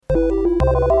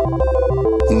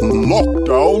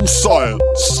Lockdown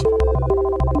Science.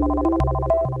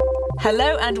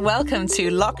 Hello and welcome to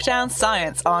Lockdown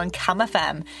Science on Cam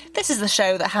FM. This is the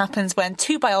show that happens when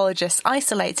two biologists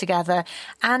isolate together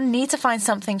and need to find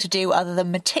something to do other than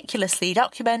meticulously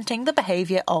documenting the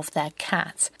behaviour of their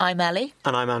cat. I'm Ellie.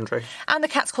 And I'm Andrew. And the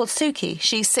cat's called Suki.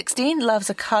 She's 16,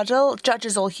 loves a cuddle,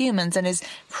 judges all humans, and is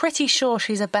pretty sure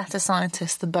she's a better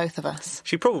scientist than both of us.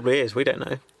 She probably is, we don't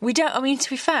know. We don't, to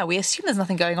be fair, we assume there's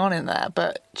nothing going on in there,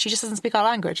 but she just doesn't speak our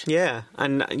language. Yeah,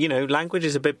 and, language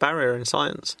is a big barrier in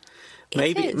science.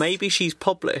 Maybe she's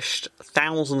published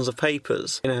thousands of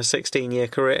papers in her 16-year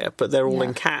career, but they're all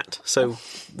in cat, so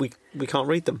we can't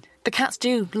read them. The cats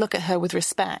do look at her with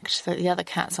respect, the other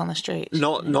cats on the street.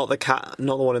 Not the cat,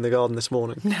 not the one in the garden this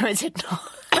morning. No, it did not.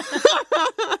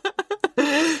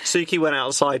 Suki went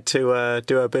outside to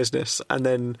do her business and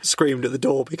then screamed at the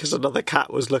door because another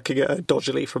cat was looking at her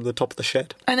dodgily from the top of the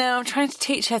shed. I know, I'm trying to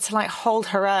teach her to, hold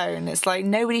her own. It's like,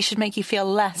 nobody should make you feel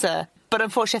lesser. But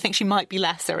unfortunately, I think she might be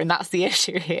lesser, and that's the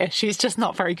issue here. She's just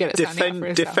not very good at standing up for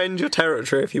herself. Defend your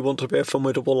territory if you want to be a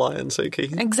formidable lion,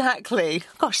 Suki. Exactly.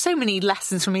 Gosh, so many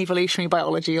lessons from evolutionary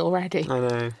biology already. I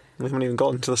know. We haven't even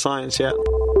gotten to the science yet.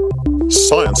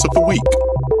 Science of the Week.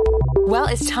 Well,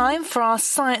 it's time for our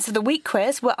Science of the Week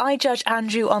quiz, where I judge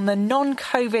Andrew on the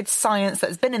non-COVID science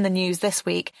that's been in the news this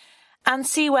week and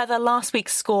see whether last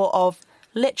week's score of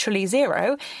literally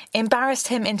 0 embarrassed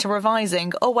him into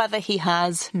revising or whether he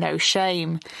has no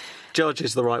shame. Judge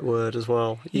is the right word as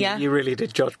well. You really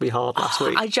did judge me hard last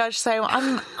week. I judge, so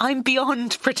I'm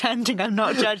beyond pretending I'm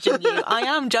not judging you. I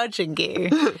am judging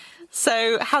you.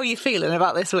 So how are you feeling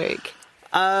about this week?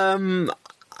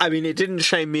 It didn't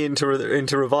shame me into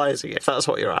revising, if that's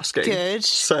what you're asking. Good.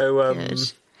 So,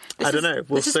 Good. I don't know.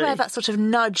 We'll see. This is where that sort of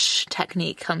nudge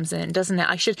technique comes in, doesn't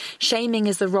it? Shaming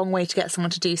is the wrong way to get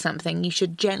someone to do something. You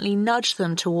should gently nudge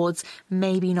them towards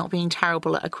maybe not being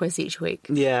terrible at a quiz each week.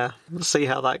 Yeah, we'll see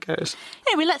how that goes.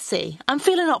 Anyway, let's see. I'm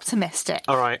feeling optimistic.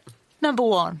 All right. Number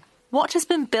 1. What has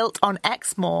been built on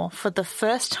Exmoor for the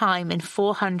first time in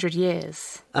 400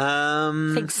 years?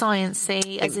 Think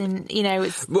science-y, as in,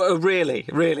 it's... Well, really,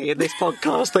 in this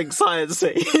podcast, think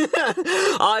science-y.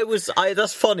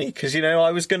 That's funny, because,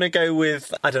 I was going to go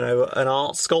with, an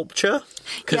art sculpture,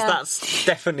 because that's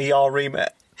definitely our remit.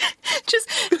 Just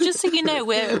so you know,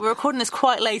 we're recording this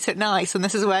quite late at night, and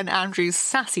this is when Andrew's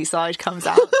sassy side comes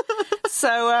out.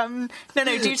 So, no,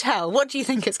 do tell. What do you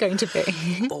think it's going to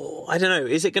be? Oh, I don't know.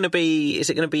 Is it going to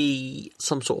be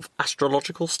some sort of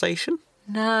astrological station?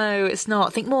 No, it's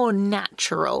not. Think more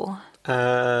natural.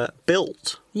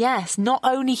 Built? Yes, not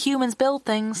only humans build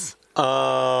things.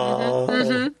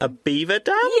 A beaver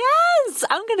dam? Yes!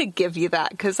 I'm going to give you that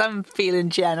because I'm feeling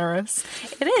generous.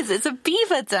 It is. It's a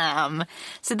beaver dam.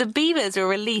 So the beavers were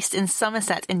released in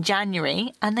Somerset in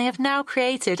January and they have now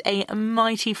created a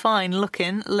mighty fine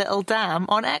looking little dam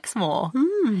on Exmoor.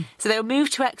 So they were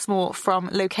moved to Exmoor from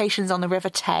locations on the River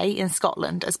Tay in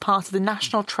Scotland as part of the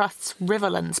National Trust's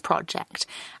Riverlands project.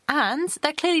 And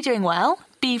they're clearly doing well,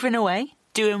 beavering away,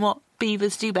 doing what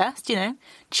beavers do best,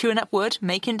 chewing up wood,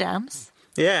 making dams.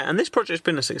 Yeah, and this project's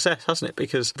been a success, hasn't it?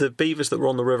 Because the beavers that were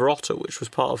on the River Otter, which was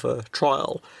part of a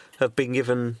trial, have been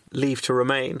given leave to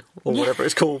remain, or whatever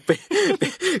it's called.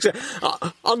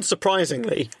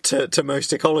 Unsurprisingly, to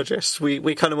most ecologists,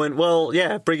 we kind of went, well,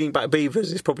 yeah, bringing back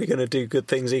beavers is probably going to do good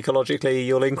things ecologically.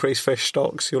 You'll increase fish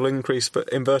stocks, you'll increase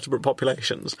invertebrate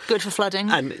populations. Good for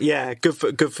flooding. And, yeah, good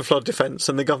for flood defence.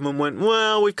 And the government went,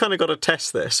 well, we've kind of got to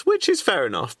test this, which is fair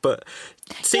enough, but...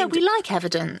 we like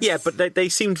evidence. Yeah, but they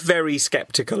seemed very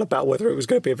sceptical about whether it was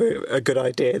going to be a good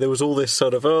idea. There was all this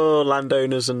sort of,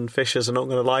 landowners and fishers are not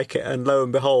going to like it. And lo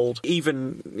and behold,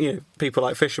 even, people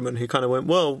like fishermen who kind of went,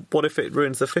 well, what if it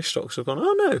ruins the fish stocks? Have gone,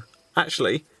 oh, no,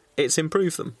 actually, it's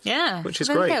improved them. Yeah. Which is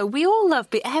great. We all love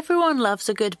everyone loves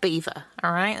a good beaver,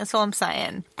 all right? That's all I'm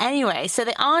saying. Anyway, so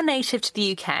they are native to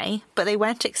the UK, but they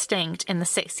went extinct in the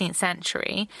 16th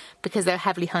century because they were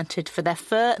heavily hunted for their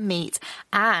fur, meat,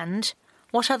 and...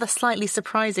 what other slightly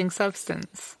surprising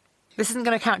substance? This isn't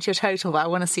going to count your total, but I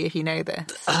want to see if you know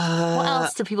this. What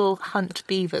else do people hunt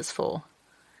beavers for?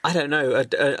 I don't know,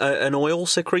 an oil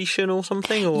secretion or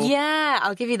something? Or... Yeah,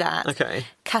 I'll give you that. Okay.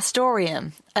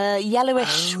 Castoreum, a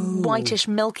yellowish, whitish,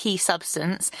 milky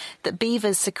substance that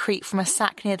beavers secrete from a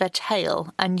sac near their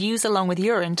tail and use along with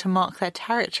urine to mark their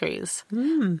territories.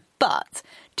 But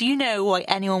do you know why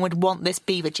anyone would want this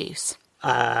beaver juice?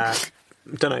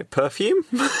 Don't know, perfume?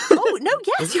 Oh, no,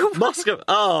 yes, you're right. Musk of...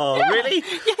 Oh, yeah. Really?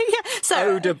 Yeah. So,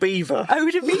 Eau de beaver. Eau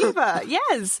de beaver,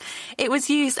 yes. It was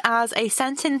used as a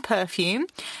scent-in perfume,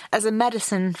 as a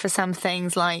medicine for some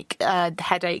things like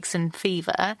headaches and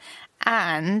fever,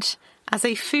 and as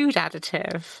a food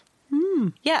additive.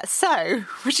 Yeah, so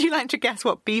would you like to guess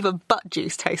what beaver butt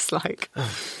juice tastes like?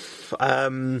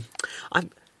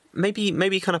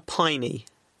 Maybe kind of piney.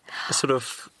 Sort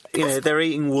of, they're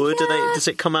eating wood. Yeah. Does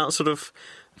it come out sort of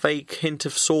vague hint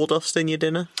of sawdust in your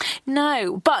dinner?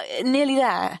 No, but nearly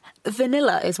there.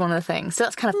 Vanilla is one of the things. So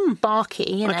that's kind of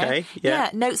barky, Okay, yeah.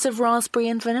 Notes of raspberry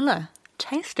and vanilla.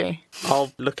 Tasty.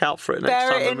 I'll look out for it next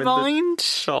Bear time it I'm in mind. the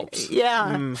shops.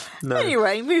 Yeah. No.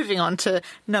 Anyway, moving on to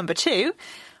number 2.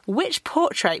 Which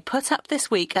portrait put up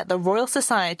this week at the Royal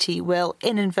Society will,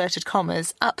 in inverted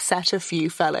commas, upset a few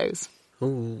fellows?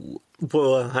 Ooh.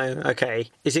 Well, okay.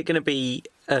 Is it going to be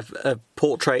a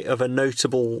portrait of a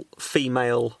notable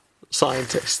female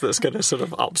scientist that's going to sort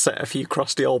of upset a few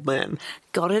crusty old men?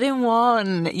 Got it in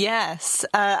one, yes.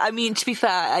 I mean, to be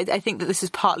fair, I think that this is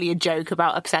partly a joke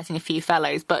about upsetting a few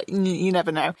fellows, but you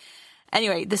never know.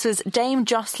 Anyway, this was Dame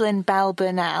Jocelyn Bell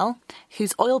Burnell,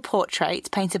 whose oil portrait,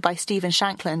 painted by Stephen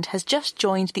Shankland, has just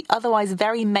joined the otherwise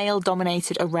very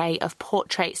male-dominated array of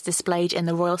portraits displayed in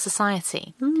the Royal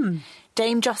Society.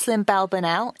 Dame Jocelyn Bell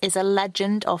Burnell is a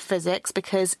legend of physics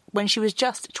because when she was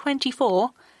just 24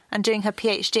 and doing her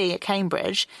PhD at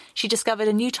Cambridge, she discovered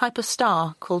a new type of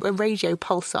star called a radio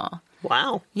pulsar.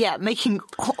 Wow. Yeah, making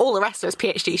all the rest of us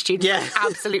PhD students look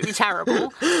absolutely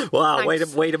terrible. Wow, way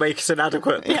to make us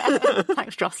inadequate. Yeah,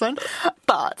 thanks, Jocelyn.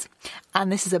 But, and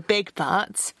this is a big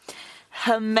but,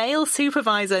 her male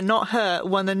supervisor, not her,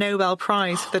 won the Nobel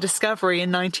Prize for the discovery in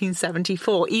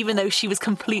 1974, even though she was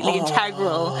completely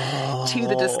integral to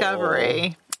the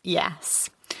discovery. Yes.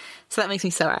 So that makes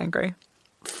me so angry.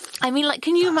 I mean,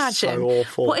 can you imagine? So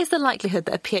awful. What is the likelihood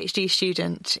that a PhD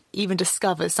student even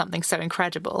discovers something so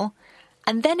incredible,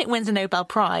 and then it wins a Nobel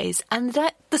Prize, and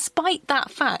that, despite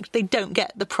that fact, they don't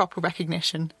get the proper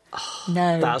recognition?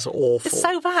 No. That's awful. It's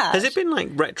so bad. Has it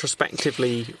been,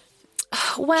 retrospectively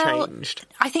changed?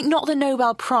 I think not the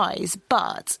Nobel Prize,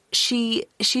 but she's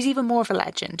even more of a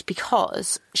legend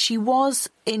because she was,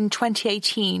 in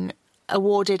 2018,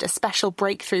 awarded a special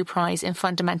breakthrough prize in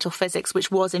fundamental physics, which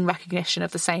was in recognition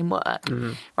of the same work.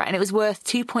 Right, and it was worth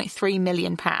 £2.3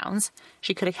 million.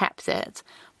 She could have kept it.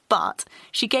 But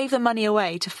she gave the money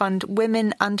away to fund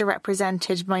women,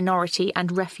 underrepresented minority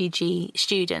and refugee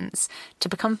students to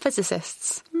become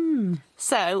physicists.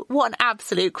 So, what an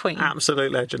absolute queen.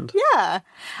 Absolute legend. Yeah.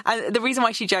 And the reason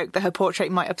why she joked that her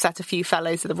portrait might upset a few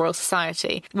fellows of the Royal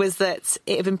Society was that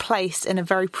it had been placed in a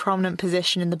very prominent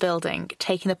position in the building,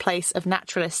 taking the place of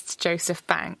naturalist Joseph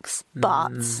Banks.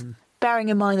 But bearing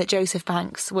in mind that Joseph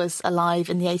Banks was alive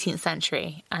in the 18th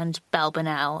century and Bell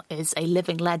Burnell is a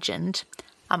living legend,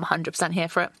 I'm 100% here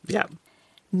for it. Yeah.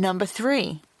 Number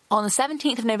 3. On the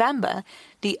 17th of November,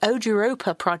 the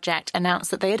Ojuropa project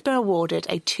announced that they had been awarded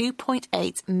a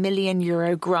 €2.8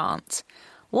 million grant.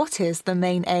 What is the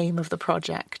main aim of the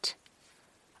project?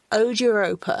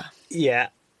 Ojuropa. Yeah.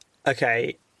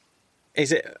 Okay.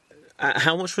 Is it...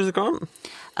 how much was the grant?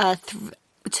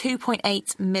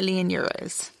 €2.8 million.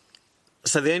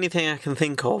 So the only thing I can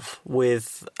think of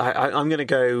with... I'm going to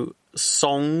go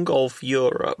Song of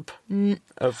Europe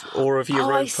of Europa.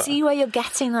 Oh, I see where you're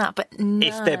getting that, but no.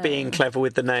 If they're being clever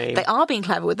with the name. They are being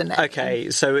clever with the name. Okay,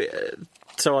 so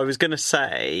I was going to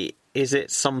say, is it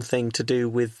something to do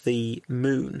with the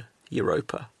moon,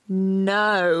 Europa?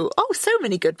 No. Oh, so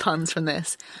many good puns from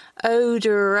this.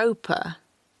 Ojuropa.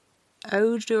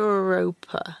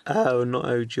 Ojuropa. Oh, not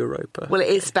Ojuropa. Well, it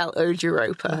is spelled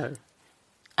Ojuropa. Oh.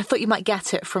 I thought you might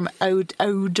get it from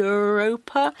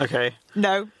Oduropa. Okay.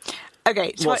 No.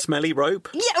 Okay. What, smelly rope?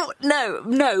 Yeah,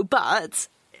 no, but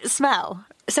smell.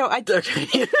 So I...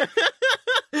 Okay.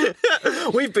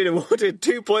 We've been awarded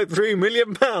 £2.3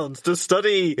 million to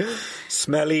study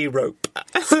smelly rope.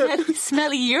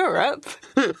 Smelly Europe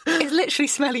is literally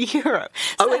smelly Europe.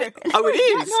 Oh, it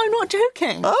is? No, I'm not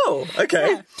joking. Oh,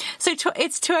 okay. Yeah. So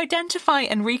it's to identify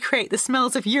and recreate the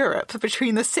smells of Europe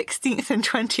between the 16th and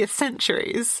 20th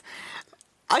centuries.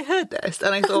 I heard this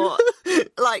and I thought,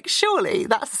 surely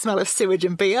that's the smell of sewage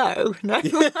and BO. No?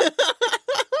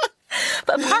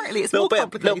 But apparently it's more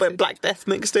complicated. A little bit of Black Death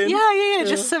mixed in. Yeah.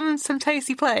 Just some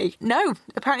tasty plague. No,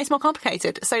 apparently it's more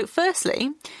complicated. So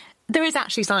firstly, there is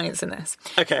actually science in this.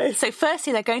 Okay. So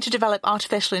firstly, they're going to develop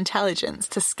artificial intelligence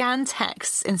to scan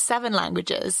texts in 7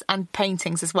 languages and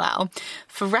paintings as well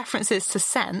for references to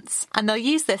scents. And they'll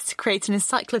use this to create an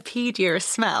encyclopedia of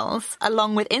smells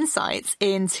along with insights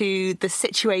into the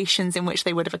situations in which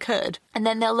they would have occurred. And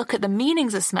then they'll look at the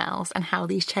meanings of smells and how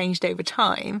these changed over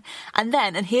time. And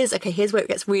then, here's where it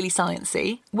gets really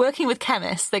sciencey. Working with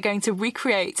chemists, they're going to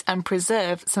recreate and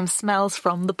preserve some smells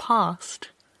from the past.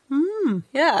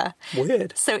 Yeah.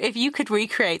 Weird. So if you could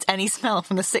recreate any smell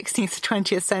from the 16th to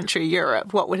 20th century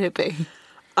Europe, what would it be?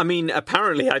 I mean,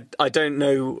 apparently, I don't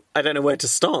know where to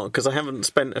start because I haven't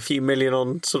spent a few million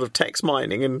on sort of text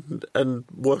mining and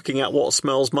working out what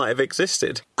smells might have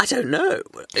existed. I don't know.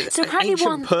 So apparently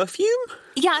ancient perfume?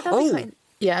 Yeah, I don't think.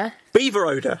 Yeah. Beaver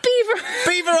odour.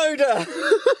 Beaver odour.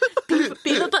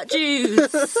 Beaver butt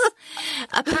juice.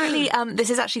 Apparently, this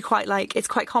is actually it's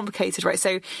quite complicated, right?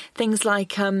 So things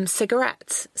like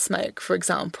cigarette smoke, for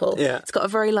example. Yeah. It's got a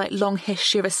very long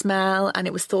history of a smell, and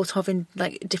it was thought of in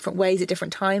different ways at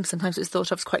different times. Sometimes it was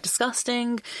thought of as quite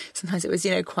disgusting. Sometimes it was,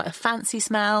 quite a fancy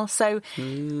smell. So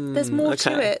there's more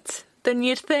to it than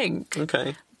you'd think.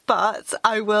 Okay. But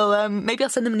I will, maybe I'll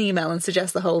send them an email and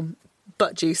suggest the whole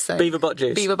butt juice thing. Beaver butt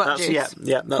juice. Beaver butt juice.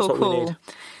 Yeah, that's what we need.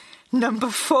 Number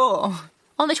 4.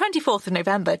 On the 24th of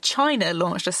November, China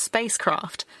launched a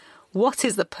spacecraft. What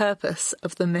is the purpose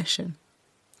of the mission?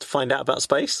 To find out about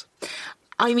space?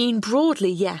 I mean, broadly,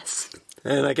 yes.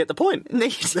 And I get the point. Can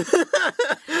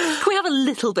we have a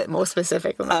little bit more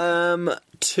specific on that?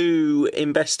 To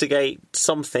investigate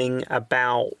something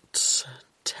about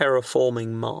terraforming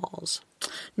Mars.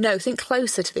 No, think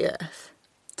closer to the Earth.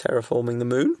 Terraforming the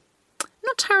moon?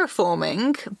 Not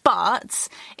terraforming, but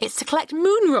it's to collect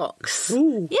moon rocks.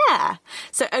 Ooh. Yeah.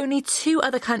 So only 2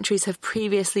 other countries have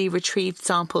previously retrieved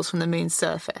samples from the moon's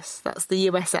surface. That's the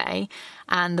USA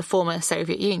and the former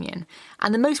Soviet Union.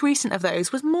 And the most recent of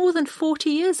those was more than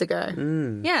 40 years ago.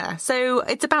 Yeah. So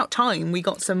it's about time we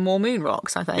got some more moon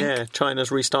rocks, I think. Yeah, China's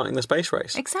restarting the space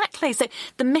race. Exactly. So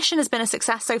the mission has been a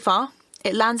success so far.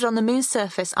 It landed on the moon's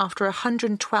surface after a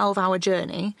 112-hour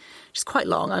journey, which is quite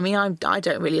long. I mean, I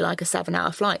don't really like a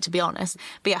 7-hour flight, to be honest.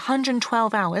 But yeah,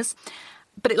 112 hours.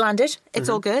 But it landed. It's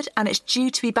all good. And it's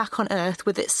due to be back on Earth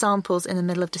with its samples in the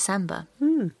middle of December.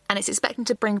 And it's expecting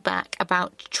to bring back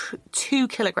about 2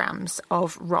 kilograms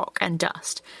of rock and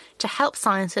dust to help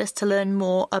scientists to learn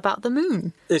more about the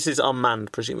moon. This is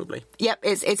unmanned, presumably. Yep,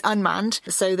 it's unmanned.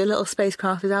 So the little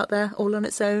spacecraft is out there all on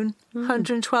its own.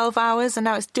 112 hours, and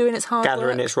now it's doing its hard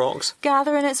Gathering work. its rocks.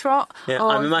 Gathering its rock. Yeah, Oh,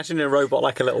 I'm imagining a robot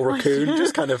like a little raccoon,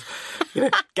 just kind of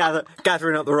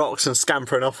gathering up the rocks and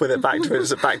scampering off with it back to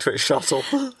its shuttle.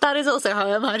 that is also how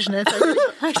I imagine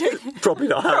it. Probably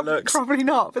not how it looks. Probably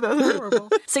not, but that's horrible.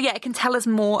 So yeah, it can tell us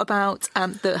more about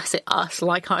us,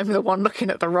 like I'm the one looking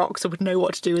at the rocks and would know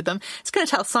what to do with them. It's going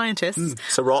to tell scientists.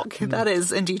 It's a rock. That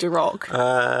is indeed a rock.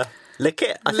 Lick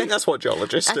it? I think that's what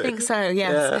geologists do. I think so,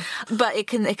 yes. Yeah. But it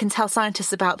can tell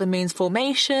scientists about the moon's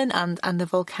formation and the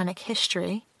volcanic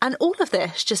history. And all of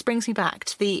this just brings me back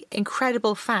to the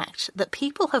incredible fact that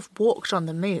people have walked on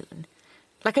the moon.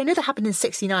 Like, I know that happened in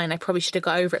 1969. I probably should have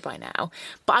got over it by now.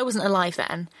 But I wasn't alive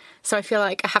then. So I feel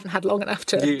like I haven't had long enough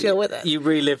to deal with it. You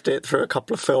relived it through a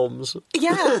couple of films.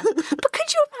 Yeah. But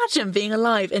could you imagine being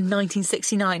alive in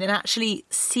 1969 and actually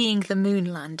seeing the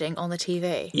moon landing on the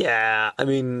TV? Yeah, I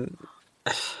mean,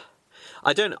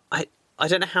 I don't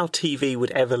know how TV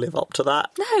would ever live up to that.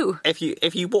 No. If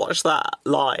you watch that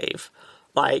live,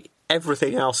 like,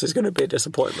 everything else is going to be a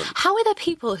disappointment. How are there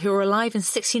people who were alive in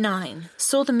 1969,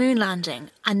 saw the moon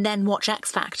landing, and then watch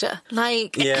X Factor?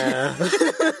 Like, Yeah.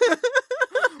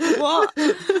 what?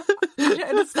 I don't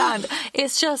understand.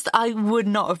 It's just, I would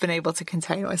not have been able to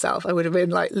contain myself. I would have been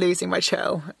like losing my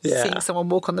chill, seeing someone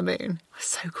walk on the moon.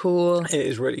 So cool. It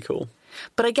is really cool.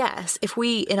 But I guess if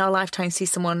we, in our lifetime, see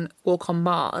someone walk on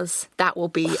Mars, that will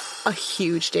be a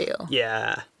huge deal.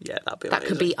 Yeah, that'd be amazing. That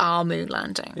could be our moon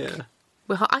landing. Yeah.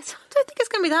 I don't think it's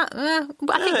going to be that.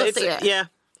 But I think we'll see it. Yeah,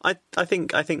 I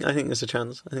think there's a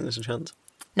chance.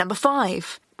 Number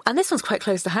 5. And this one's quite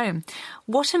close to home.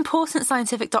 What important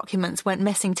scientific documents went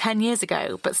missing 10 years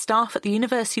ago, but staff at the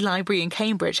University Library in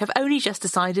Cambridge have only just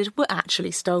decided were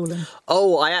actually stolen?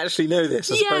 Oh, I actually know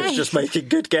this, as opposed to just making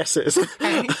good guesses.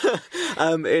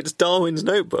 It's Darwin's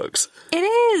notebooks. It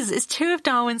is. It's 2 of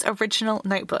Darwin's original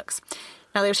notebooks.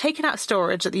 Now, they were taken out of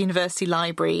storage at the University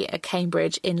Library at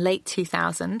Cambridge in late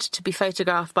 2000 to be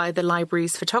photographed by the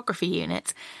library's photography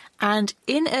unit. And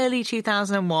in early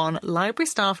 2001, library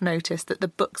staff noticed that the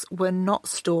books were not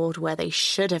stored where they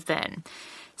should have been.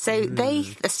 So they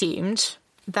assumed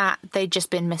that they'd just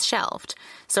been misshelved.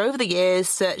 So over the years,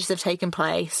 searches have taken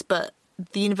place, but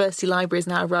the university library is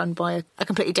now run by a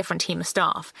completely different team of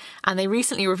staff. And they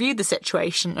recently reviewed the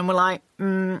situation and were like,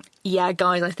 yeah,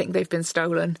 guys, I think they've been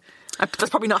stolen. That's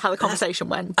probably not how the conversation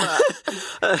went, but...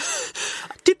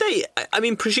 Did they? I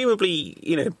mean, presumably,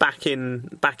 back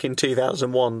in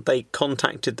 2001, they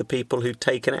contacted the people who'd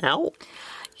taken it out.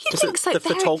 You think so? The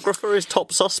photographer is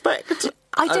top suspect?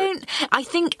 I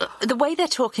think the way they're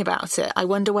talking about it, I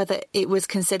wonder whether it was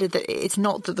considered that it's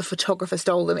not that the photographer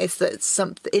stole them, it's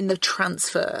that in the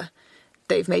transfer,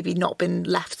 they've maybe not been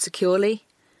left securely.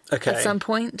 Okay. at some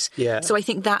point. Yeah. So I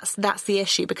think that's the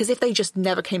issue, because if they just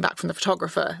never came back from the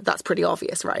photographer, that's pretty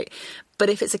obvious, right? But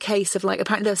if it's a case of, like,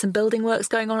 apparently there was some building works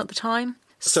going on at the time.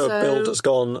 So a builder's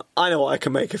gone, I know what I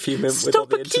can make a few mint with on Stop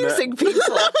the internet. accusing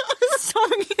people.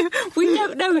 We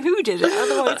don't know who did it,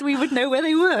 otherwise we would know where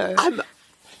they were.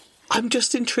 I'm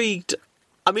just intrigued.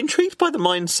 I'm intrigued by the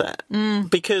mindset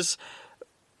because,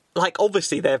 like,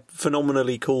 obviously they're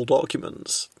phenomenally cool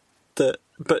documents.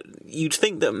 But you'd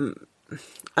think that,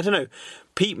 I don't know,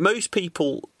 most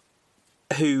people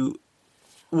who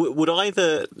would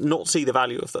either not see the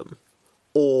value of them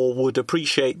or would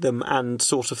appreciate them and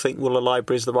sort of think, well, a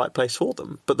library is the right place for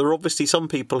them. But there are obviously some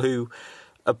people who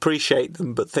appreciate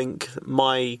them but think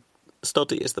my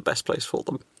study is the best place for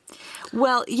them.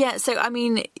 Well, yeah, so, I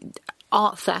mean,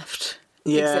 art theft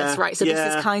exists, right? So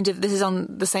this is on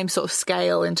the same sort of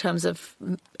scale in terms of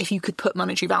if you could put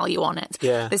monetary value on it.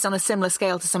 Yeah. This is on a similar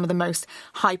scale to some of the most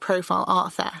high-profile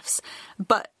art thefts.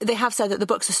 But they have said that the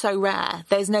books are so rare,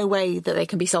 there's no way that they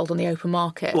can be sold on the open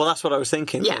market. Well, that's what I was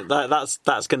thinking. Yeah.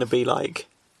 That's going to be like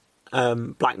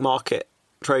black market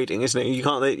trading, isn't it?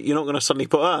 You're not going to suddenly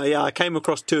put, I came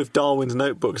across 2 of Darwin's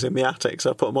notebooks in the attic, so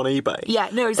I put them on eBay. Yeah,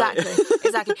 no, exactly.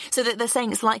 Exactly. So they're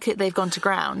saying it's likely that they've gone to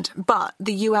ground, but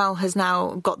the UL has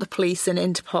now got the police and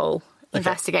Interpol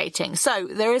investigating. So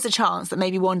there is a chance that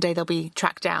maybe one day they'll be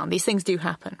tracked down. These things do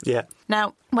happen. Yeah.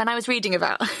 Now, when I was reading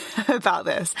about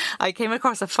this, I came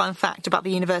across a fun fact about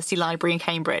the University Library in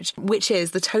Cambridge, which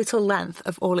is the total length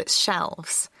of all its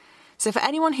shelves. So for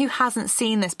anyone who hasn't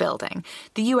seen this building,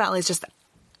 the UL is just,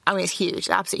 I mean, it's huge,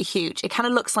 absolutely huge. It kind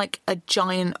of looks like a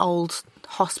giant old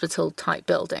hospital-type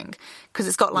building because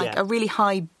it's got, like, a really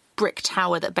high brick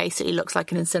tower that basically looks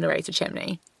like an incinerator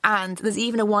chimney. And there's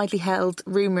even a widely held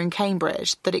rumour in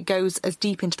Cambridge that it goes as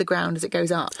deep into the ground as it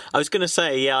goes up. I was going to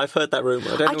say, I've heard that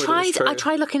rumour. I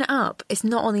tried looking it up. It's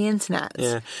not on the internet.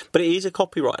 Yeah, but it is a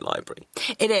copyright library.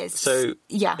 It is. So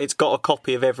yeah, it's got a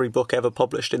copy of every book ever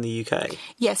published in the UK.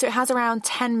 Yeah, so it has around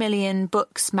 10 million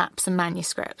books, maps and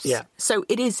manuscripts. Yeah. So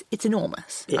it's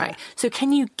enormous, right? So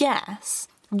can you guess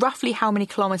roughly how many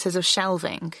kilometres of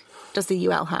shelving does the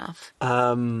UL have?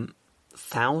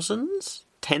 Thousands?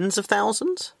 Tens of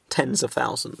thousands? Tens of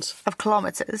thousands. Of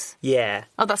kilometres? Yeah.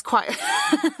 Oh, that's quite...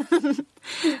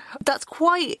 that's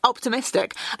quite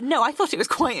optimistic. No, I thought it was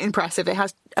quite impressive. It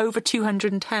has over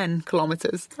 210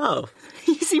 kilometres. Oh.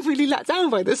 You seem really let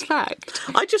down by this fact.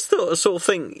 I just sort of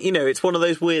think, it's one of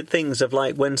those weird things of,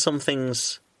 like, when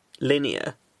something's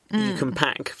linear, you can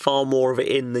pack far more of it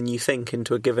in than you think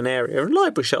into a given area. And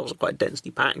library shelves are quite densely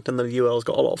packed, and the UL's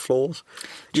got a lot of floors.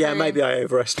 True. Yeah, maybe I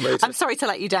overestimated. I'm sorry to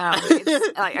let you down.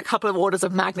 It's like a couple of orders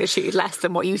of magnitude less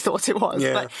than what you thought it was.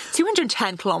 Yeah. But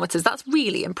 210 kilometres, that's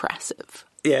really impressive.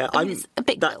 Yeah. It's a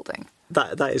big building.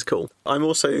 That is cool. I'm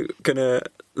also going to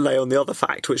lay on the other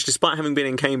fact, which despite having been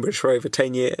in Cambridge for over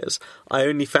 10 years, I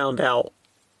only found out,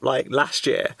 like, last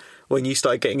year when you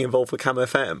started getting involved with Cam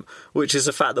FM, which is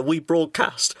the fact that we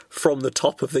broadcast from the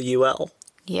top of the UL.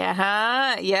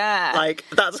 Yeah. Like,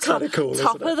 that's kind of cool,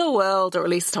 Top isn't it? of the world, or at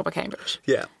least top of Cambridge.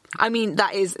 Yeah. I mean,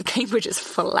 Cambridge is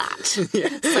flat. Yeah,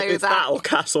 so it's that or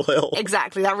Castle Hill.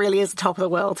 Exactly, that really is the top of the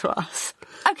world to us.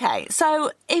 Okay,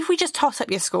 so if we just toss up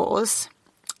your scores,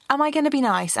 am I going to be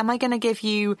nice? Am I going to give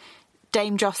you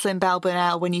Dame Jocelyn Bell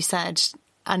Burnell when you said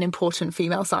an important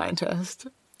female scientist?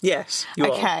 Yes, you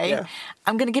are. Okay, yeah.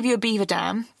 I'm going to give you a beaver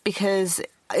dam because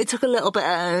it took a little bit,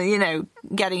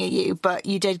 getting at you, but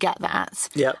you did get that.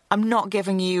 Yep. I'm not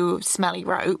giving you smelly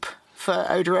rope for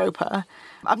Odoropa.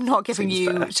 I'm not giving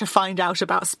you fair. To find out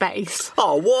about space.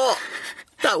 Oh, what?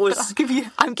 That was...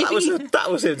 That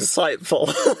was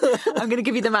insightful. I'm going to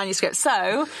give you the manuscript.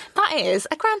 So that is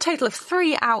a grand total of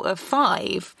 3 out of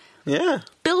 5. Yeah.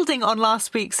 Building on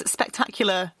last week's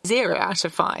spectacular 0 out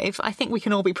of 5, I think we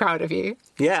can all be proud of you.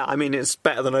 Yeah, I mean, it's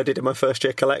better than I did in my first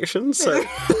year collection, so...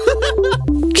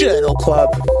 Journal Club.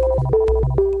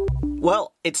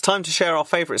 Well, it's time to share our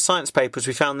favourite science papers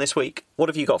we found this week. What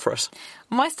have you got for us?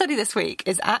 My study this week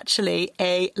is actually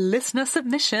a listener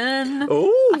submission.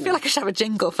 Ooh. I feel like I should have a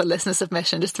jingle for listener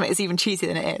submission just to make this even cheesier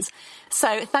than it is.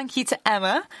 So thank you to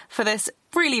Emma for this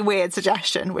really weird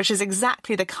suggestion, which is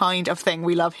exactly the kind of thing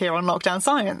we love here on Lockdown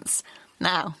Science.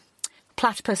 Now,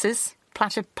 platypuses,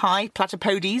 platypi,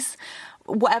 platypodes,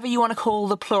 whatever you want to call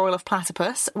the plural of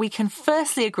platypus, we can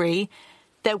firstly agree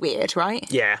they're weird, right?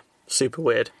 Yeah, super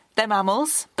weird. They're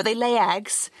mammals, but they lay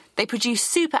eggs. They produce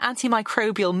super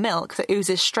antimicrobial milk that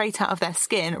oozes straight out of their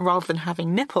skin rather than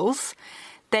having nipples.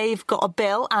 They've got a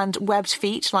bill and webbed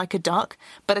feet like a duck,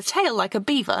 but a tail like a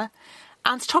beaver.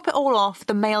 And to top it all off,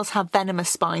 the males have venomous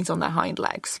spines on their hind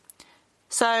legs.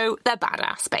 So they're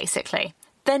badass, basically.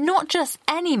 They're not just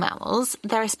any mammals,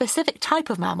 they're a specific type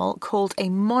of mammal called a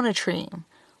monotreme.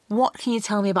 What can you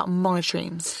tell me about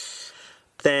monotremes?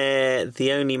 They're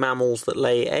the only mammals that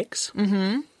lay eggs.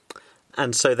 Mm-hmm.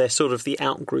 And so they're sort of the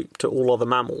outgroup to all other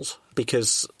mammals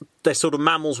because they're sort of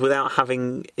mammals without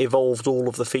having evolved all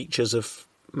of the features of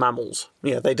mammals.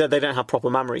 Yeah, they don't have proper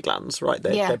mammary glands, right?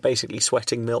 They're basically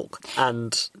sweating milk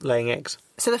and laying eggs.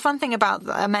 So the fun thing about,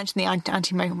 I mentioned the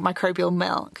antimicrobial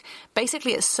milk,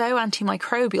 basically it's so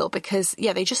antimicrobial because,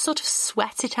 they just sort of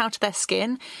sweat it out of their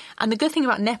skin. And the good thing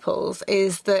about nipples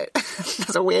is that,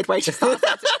 that's a weird way to start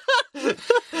that.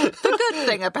 The good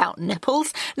thing about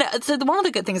nipples, one of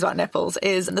the good things about nipples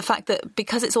is the fact that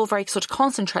because it's all very sort of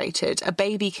concentrated, a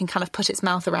baby can kind of put its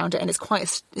mouth around it and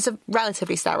it's a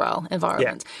relatively sterile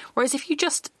environment. Yeah. Whereas if you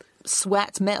just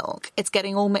sweat milk, it's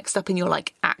getting all mixed up in your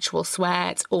actual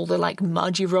sweat, all the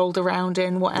mud you've rolled around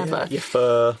in, whatever.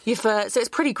 Yeah, your fur. So it's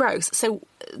pretty gross. So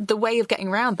the way of getting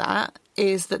around that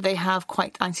is that they have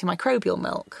quite antimicrobial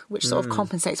milk, which sort of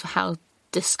compensates for how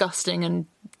disgusting and,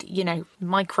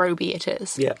 microby it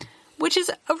is. Yeah. Which is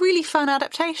a really fun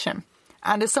adaptation.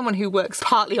 And as someone who works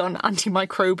partly on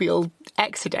antimicrobial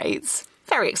exudates,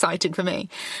 very excited for me.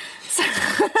 So,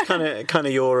 kind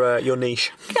of your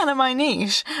niche. Kind of my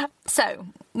niche. So,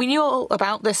 we knew all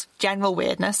about this general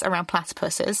weirdness around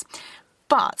platypuses,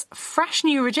 but fresh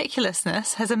new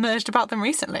ridiculousness has emerged about them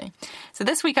recently. So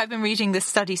this week I've been reading this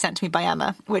study sent to me by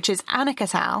Emma, which is Anik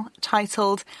et al.,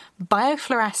 titled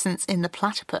Biofluorescence in the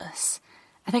Platypus.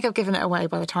 I think I've given it away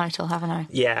by the title, haven't I?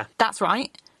 Yeah. That's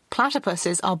right.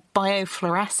 Platypuses are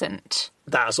biofluorescent.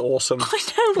 That's awesome. I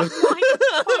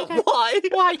know.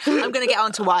 Why? I'm going to get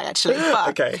on to why, actually.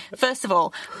 But okay. First of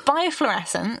all,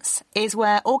 biofluorescence is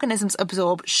where organisms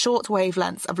absorb short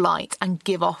wavelengths of light and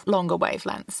give off longer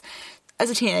wavelengths. As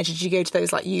a teenager, did you go to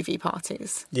those UV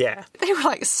parties? Yeah. They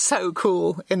were so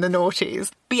cool in the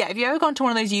noughties. But yeah, if you've ever gone to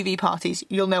one of those UV parties,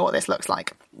 you'll know what this looks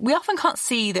like. We often can't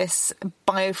see this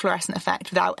biofluorescent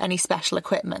effect without any special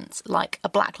equipment, like a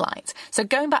black light. So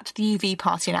going back to the UV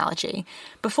party analogy,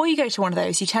 before you go to one of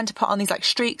those, you tend to put on these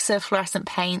streaks of fluorescent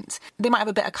paint. They might have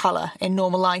a bit of colour in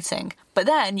normal lighting. But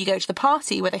then you go to the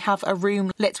party where they have a room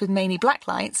lit with mainly black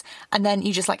lights, and then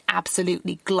you just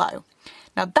absolutely glow.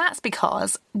 Now, that's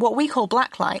because what we call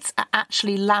black lights are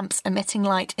actually lamps emitting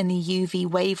light in the UV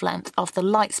wavelength of the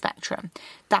light spectrum.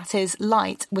 That is,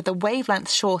 light with a wavelength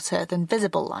shorter than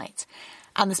visible light.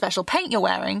 And the special paint you're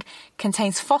wearing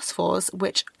contains phosphors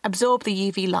which absorb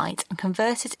the UV light and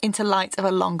convert it into light of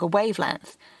a longer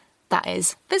wavelength. That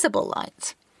is, visible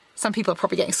light. Some people are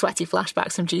probably getting sweaty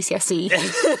flashbacks from GCSE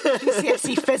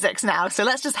physics now, so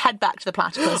let's just head back to the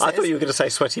platypuses. I thought you were going to say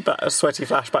sweaty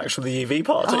flashbacks from the UV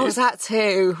parties. Oh, that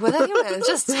too. Well, anyway,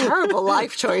 just terrible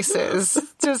life choices.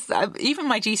 Even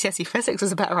my GCSE physics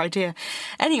was a better idea.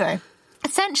 Anyway,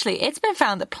 essentially, it's been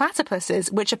found that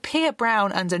platypuses, which appear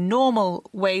brown under normal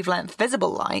wavelength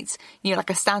visible light, like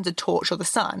a standard torch or the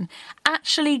sun,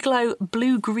 actually glow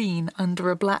blue-green under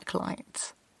a black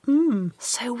light.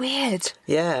 So weird.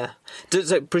 Yeah.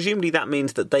 So presumably that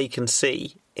means that they can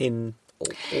see in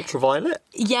ultraviolet?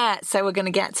 Yeah, so we're going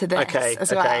to get to this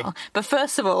as well. But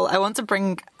first of all, I want to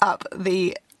bring up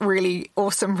the really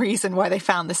awesome reason why they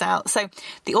found this out. So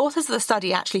the authors of the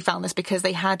study actually found this because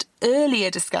they had earlier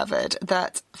discovered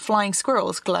that flying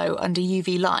squirrels glow under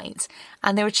UV light,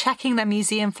 and they were checking their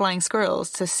museum flying squirrels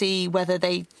to see whether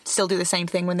they still do the same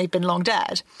thing when they've been long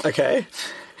dead. Okay.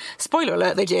 Spoiler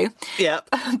alert, they do. Yeah.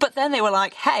 But then they were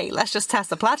like, hey, let's just test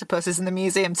the platypuses in the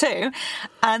museum too.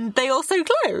 And they also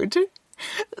glowed.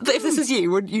 If this was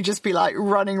you, would you just be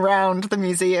running around the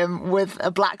museum with a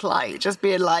black light, just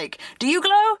being like, do you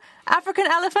glow? African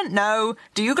elephant? No.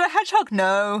 Do you glow hedgehog?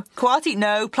 No. Coati?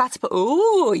 No. Platypus?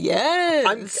 Ooh,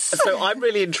 yes. I'm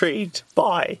really intrigued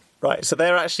by, right, so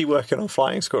they're actually working on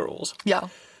flying squirrels. Yeah.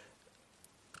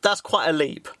 That's quite a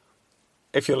leap,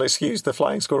 if you'll excuse the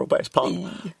flying squirrel-based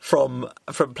pun, from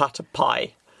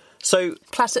platypi. So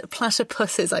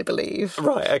platypuses, I believe.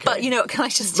 Right, okay. But can I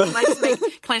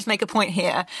just make a point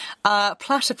here?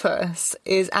 Platypus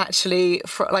is actually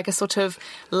a sort of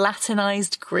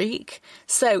Latinized Greek.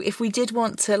 So if we did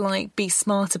want to be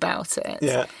smart about it,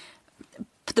 yeah,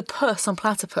 the pus on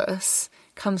platypus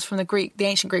comes from the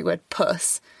ancient Greek word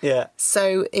pus. Yeah.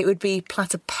 So it would be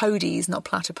platypodes, not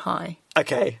platypi.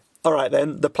 Okay. All right,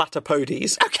 then, the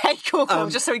platypodes. Okay, cool.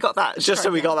 Just so we got that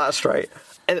straight.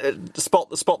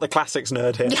 Spot the classics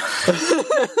nerd here.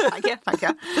 Thank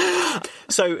you.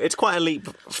 So it's quite a leap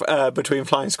between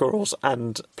flying squirrels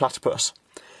and platypus.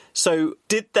 So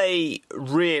did they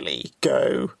really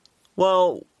go,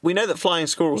 well, we know that flying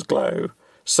squirrels glow,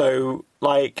 so,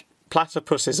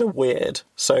 platypuses are weird,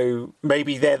 so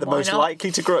maybe they're the most not? likely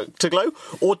to glow?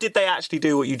 Or did they actually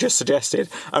do what you just suggested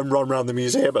and run around the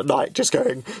museum at night just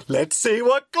going, let's see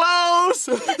what glows?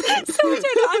 So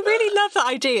I really love that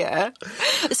idea.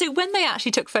 So when they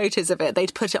actually took photos of it,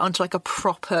 they'd put it onto like a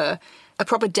proper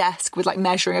desk with like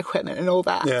measuring equipment and all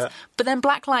that. Yeah. But then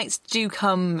black lights do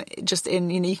come just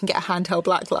in, you can get a handheld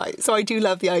black light. So I do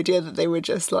love the idea that they were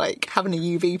just like having a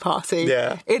UV party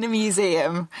in a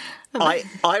museum. I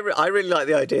really like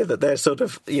the idea that they're sort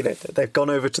of, they've gone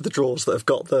over to the drawers that have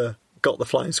got the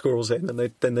flying squirrels in,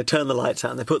 and then they turn the lights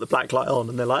out and they put the black light on,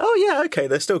 and they're like, oh yeah, okay,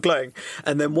 they're still glowing.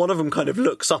 And then one of them kind of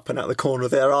looks up, and out the corner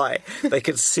of their eye they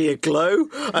can see a glow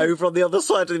over on the other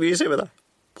side of the museum, and they're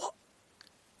like,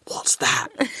 what's that?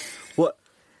 What?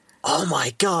 Oh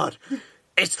my god,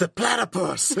 it's the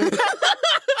platypus. Yeah,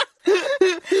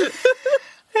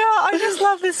 I just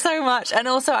love this so much. And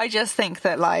also I just think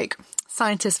that like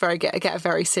scientists get a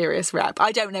very serious rep.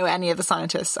 I don't know any of the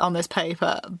scientists on this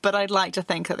paper, but I'd like to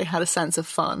think that they had a sense of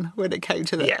fun when it came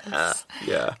to this.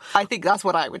 Yeah. I think that's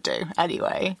what I would do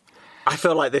anyway. I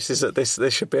feel like this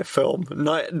should be a film.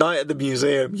 Night at the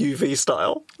Museum, UV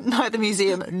style. Night at the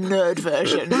Museum, nerd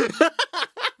version.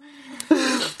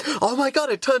 Oh my god,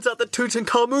 it turns out that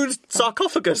Tutankhamun's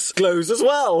sarcophagus glows as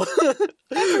well.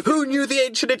 Who knew the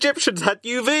ancient Egyptians had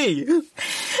UV?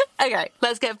 Okay,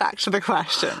 let's get back to the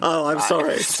question. Oh, I'm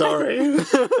sorry.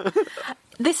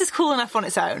 This is cool enough on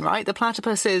its own, right? The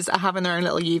platypuses are having their own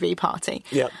little UV party.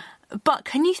 Yeah. But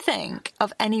can you think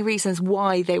of any reasons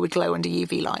why they would glow under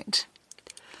UV light?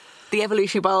 The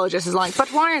evolutionary biologist is like,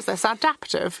 but why is this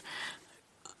adaptive?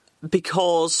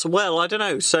 Because, well, I don't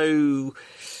know. So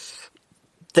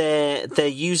they're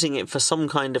using it for some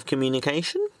kind of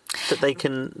communication, that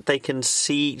they can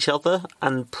see each other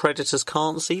and predators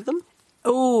can't see them.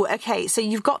 Oh, okay. So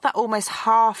you've got that almost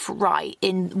half right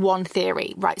in one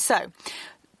theory, right? So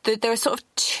there are sort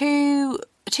of two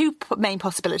main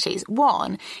possibilities.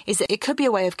 One is that it could be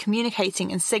a way of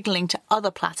communicating and signalling to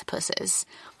other platypuses.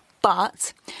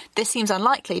 But this seems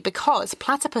unlikely because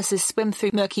platypuses swim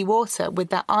through murky water with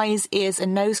their eyes, ears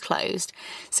and nose closed.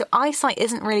 So eyesight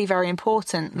isn't really very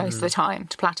important most of the time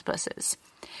to platypuses.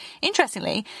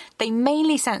 Interestingly, they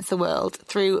mainly sense the world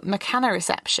through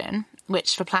mechanoreception,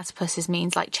 which for platypuses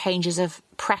means like changes of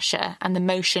pressure and the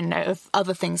motion of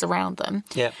other things around them.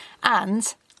 Yeah.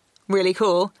 And, really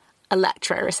cool,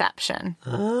 electroreception.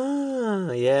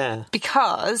 Ah, yeah.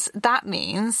 Because that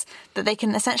means that they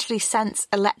can essentially sense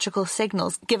electrical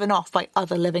signals given off by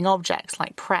other living objects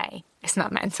like prey. Isn't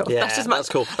that mental? Yeah, that's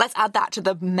cool. Let's add that to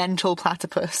the mental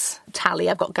platypus tally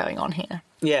I've got going on here.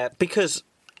 Yeah, because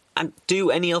do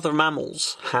any other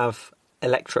mammals have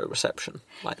electroreception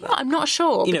like that? Well, I'm not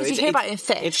sure, because you hear about it in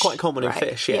fish. It's quite common in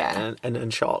fish, yeah.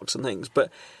 And sharks and things, but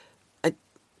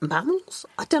mammals?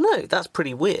 I don't know. That's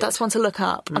pretty weird. That's one to look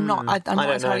up. I'm not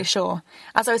entirely sure.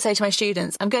 As I would say to my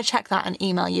students, I'm going to check that and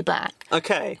email you back.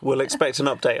 Okay, we'll expect an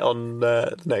update on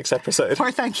the next episode.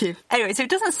 Why, thank you. Anyway, so it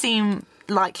doesn't seem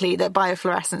likely that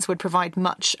biofluorescence would provide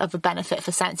much of a benefit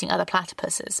for sensing other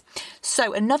platypuses.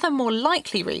 So another more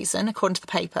likely reason, according to the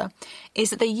paper,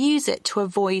 is that they use it to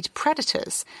avoid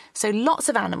predators. So lots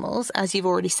of animals, as you've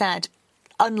already said,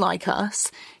 unlike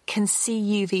us, can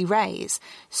see UV rays.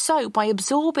 So by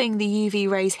absorbing the UV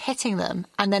rays hitting them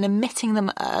and then emitting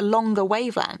them at a longer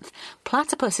wavelength,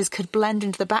 platypuses could blend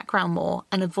into the background more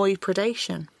and avoid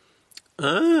predation.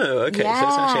 Oh, okay. Yeah. So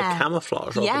it's actually a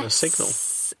camouflage rather than a signal.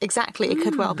 Exactly. It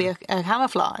could well be a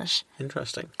camouflage.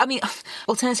 Interesting. I mean,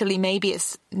 alternatively, maybe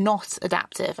it's not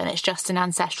adaptive and it's just an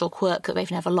ancestral quirk that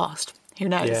they've never lost. Who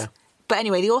knows? Yeah. But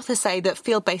anyway, the authors say that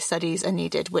field-based studies are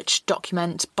needed which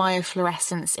document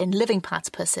biofluorescence in living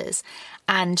platypuses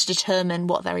and determine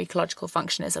what their ecological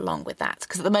function is along with that.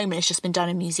 Because at the moment, it's just been done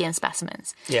in museum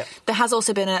specimens. Yeah. There has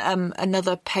also been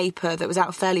another paper that was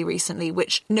out fairly recently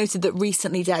which noted that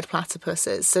recently dead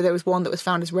platypuses, so there was one that was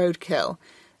found as roadkill,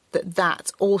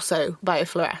 that also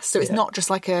biofluoresce. So it's not just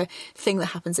like a thing that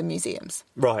happens in museums.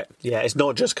 Right. Yeah, it's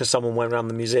not just because someone went around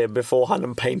the museum beforehand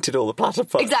and painted all the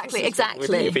platypus.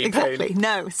 Exactly.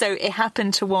 No, so it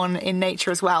happened to one in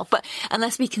nature as well. But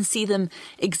unless we can see them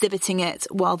exhibiting it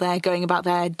while they're going about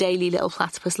their daily little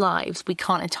platypus lives, we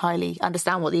can't entirely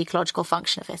understand what the ecological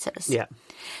function of it is. Yeah.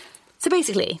 So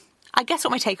basically, I guess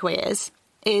what my takeaway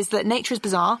is that nature is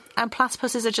bizarre and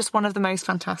platypuses are just one of the most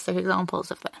fantastic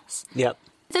examples of this. Yep.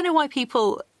 I don't know why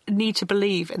people need to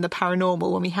believe in the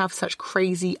paranormal when we have such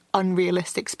crazy,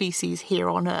 unrealistic species here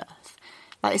on Earth.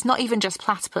 Like, it's not even just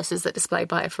platypuses that display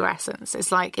biofluorescence. It's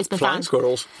like it's been found.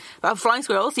 Squirrels. Flying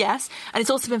squirrels, yes. And it's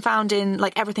also been found in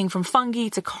like everything from fungi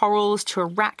to corals to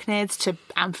arachnids to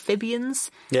amphibians.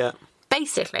 Yeah.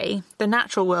 Basically, the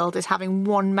natural world is having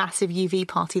one massive UV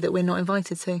party that we're not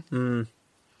invited to.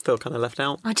 Feel kind of left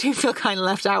out. I do feel kind of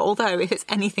left out, although if it's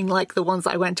anything like the ones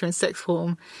that I went to in sixth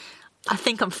form, I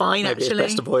think I'm fine, Maybe actually.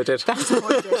 it's best avoided. Best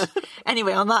avoided.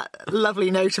 Anyway, on that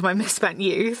lovely note of my misspent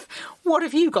youth, what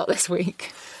have you got this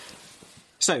week?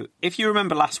 So, if you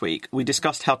remember last week, we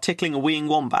discussed how tickling a weeing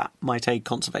wombat might aid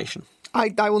conservation. I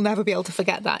will never be able to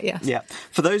forget that, yes. Yeah.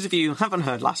 For those of you who haven't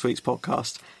heard last week's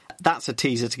podcast, that's a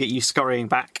teaser to get you scurrying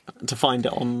back to find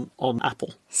it on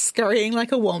Apple. Scurrying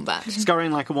like a wombat.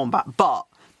 Scurrying like a wombat. But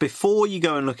before you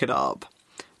go and look it up,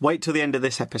 wait till the end of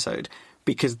this episode,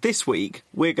 because this week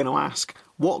we're going to ask,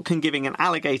 what can giving an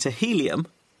alligator helium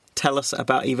tell us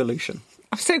about evolution?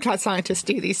 I'm so glad scientists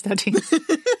do these studies.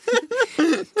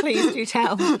 Please do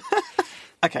tell.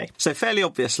 Okay, so fairly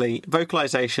obviously,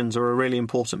 vocalisations are a really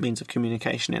important means of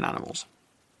communication in animals.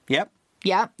 Yep.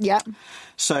 Yeah.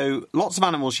 So lots of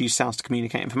animals use sounds to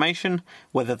communicate information,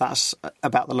 whether that's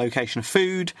about the location of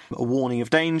food, a warning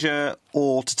of danger,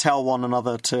 or to tell one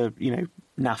another to,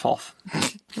 naff off.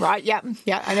 Right, yeah,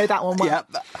 I know that one well.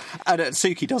 Yeah, and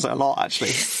Suki does it a lot,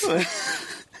 actually.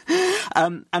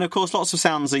 And of course, lots of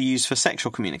sounds are used for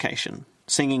sexual communication,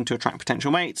 singing to attract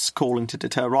potential mates, calling to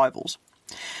deter rivals.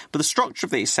 But the structure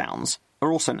of these sounds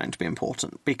are also known to be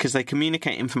important because they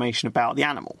communicate information about the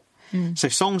animal. So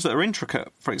songs that are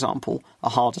intricate, for example, are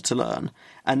harder to learn,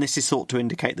 and this is thought to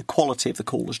indicate the quality of the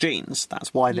caller's genes.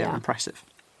 That's why they're impressive.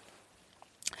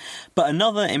 But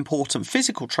another important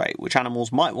physical trait which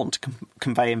animals might want to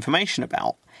convey information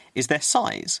about is their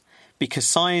size, because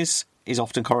size is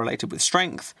often correlated with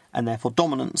strength and therefore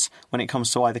dominance when it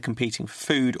comes to either competing for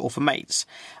food or for mates.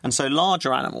 And so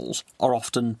larger animals are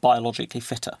often biologically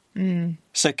fitter.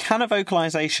 So can a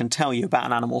vocalisation tell you about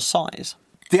an animal's size?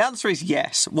 The answer is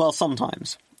yes. Well,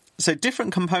 sometimes. So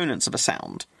different components of a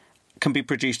sound can be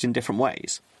produced in different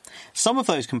ways. Some of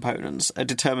those components are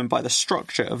determined by the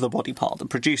structure of the body part that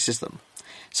produces them,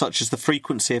 such as the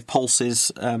frequency of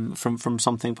pulses from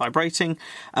something vibrating,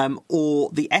 or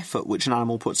the effort which an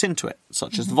animal puts into it,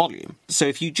 such as the volume. So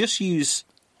if you just use,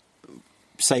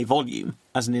 say, volume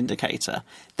as an indicator,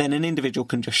 then an individual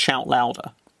can just shout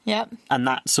louder. Yep. And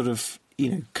that sort of,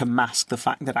 can mask the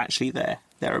fact that actually they're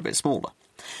a bit smaller.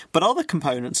 But other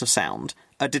components of sound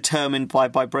are determined by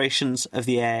vibrations of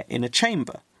the air in a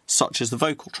chamber, such as the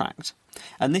vocal tract.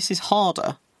 And this is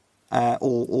harder,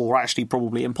 or actually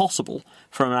probably impossible,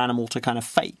 for an animal to kind of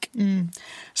fake.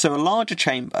 So a larger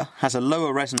chamber has a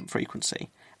lower resonant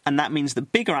frequency, and that means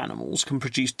that bigger animals can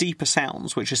produce deeper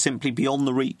sounds which are simply beyond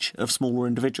the reach of smaller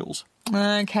individuals.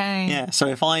 Okay. Yeah, so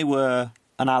if I were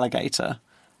an alligator,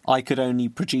 I could only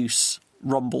produce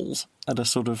rumbles at a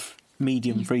sort of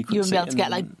medium frequency. You wouldn't be able to get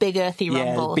like big earthy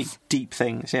rumbles. Yeah, big deep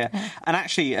things, yeah. And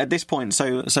actually at this point,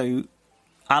 so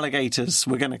alligators,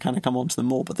 we're going to kind of come on to them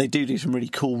more, but they do some really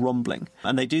cool rumbling.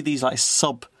 And they do these like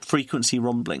sub-frequency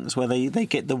rumblings where they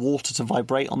get the water to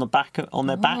vibrate on their backs,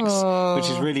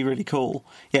 which is really, really cool.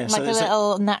 Yeah, like a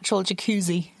little natural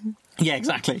jacuzzi. Yeah,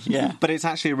 exactly, yeah. But it's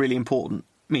actually a really important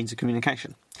means of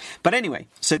communication. But anyway,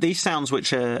 so these sounds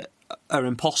which are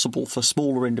impossible for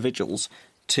smaller individuals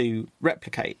to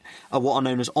replicate are what are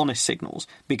known as honest signals,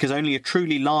 because only a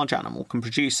truly large animal can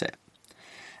produce it.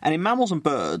 And in mammals and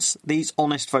birds, these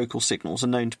honest vocal signals are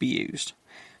known to be used,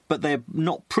 but they're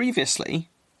not previously,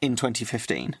 in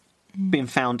 2015, been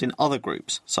found in other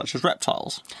groups, such as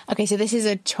reptiles. Okay, so this is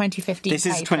a 2015 paper. This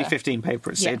is a 2015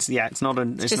 paper. It's not a...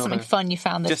 It's just something fun you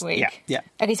found this week. Yeah.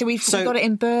 Okay, so we've got it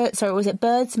in birds... So was it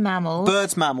birds, mammals?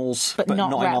 Birds, mammals, but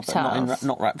not reptiles.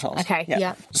 not reptiles. Okay,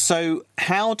 yeah. So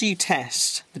how do you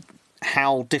test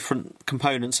how different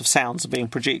components of sounds are being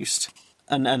produced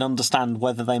and understand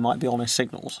whether they might be honest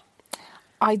signals?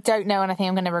 I don't know, and I think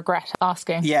I'm going to regret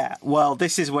asking. Yeah, well,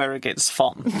 this is where it gets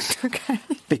fun. Okay.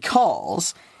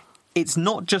 Because it's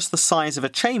not just the size of a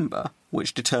chamber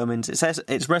which determines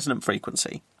its resonant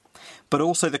frequency, but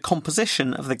also the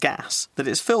composition of the gas that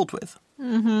it's filled with.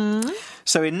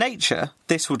 So in nature,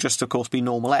 this will just, of course, be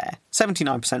normal air.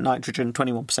 79% nitrogen,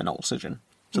 21% oxygen.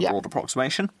 It's a broad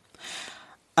approximation.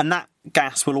 And that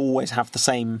gas will always have the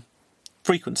same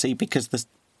frequency because the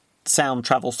sound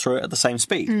travels through it at the same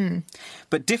speed.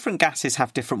 But different gases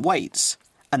have different weights,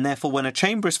 and therefore when a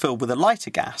chamber is filled with a lighter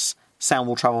gas, sound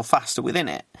will travel faster within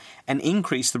it and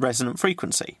increase the resonant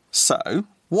frequency. So,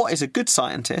 what is a good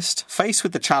scientist faced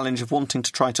with the challenge of wanting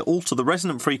to try to alter the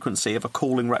resonant frequency of a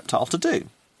calling reptile to do?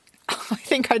 I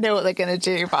think I know what they're going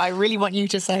to do, but I really want you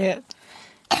to say it.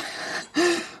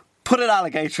 Put an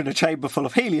alligator in a chamber full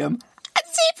of helium and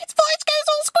see if its voice goes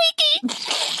all squeaky.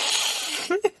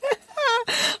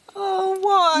 Oh,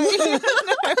 why?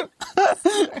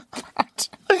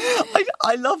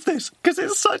 I love this because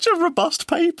it's such a robust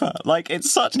paper. Like,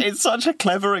 it's such a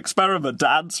clever experiment to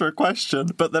answer a question,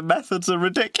 but the methods are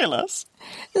ridiculous.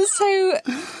 So,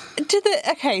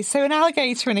 so an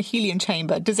alligator in a helium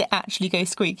chamber, does it actually go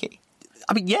squeaky?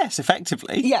 I mean, yes,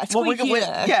 effectively. Yeah, squeaky.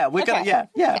 We'll come on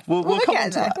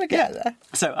to that. We'll get there.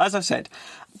 So, as I've said,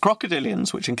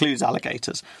 crocodilians, which includes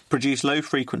alligators, produce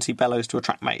low-frequency bellows to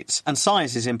attract mates, and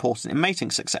size is important in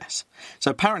mating success.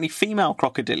 So, apparently, female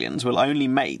crocodilians will only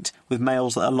mate with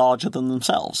males that are larger than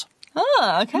themselves.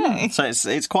 Oh, okay. So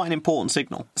it's quite an important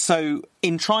signal. So,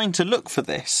 in trying to look for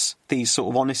these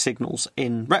sort of honest signals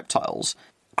in reptiles,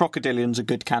 crocodilians are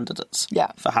good candidates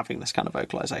for having this kind of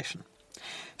vocalisation.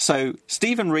 So,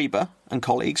 Stephen Reber and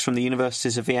colleagues from the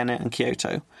universities of Vienna and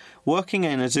Kyoto, working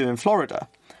in a zoo in Florida,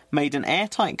 made an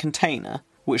airtight container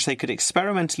which they could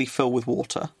experimentally fill with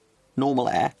water, normal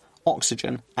air,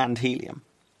 oxygen and helium.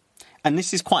 And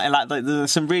this is quite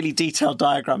there's some really detailed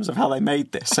diagrams of how they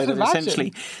made this. So that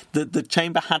essentially the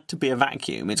chamber had to be a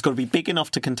vacuum. It's got to be big enough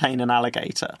to contain an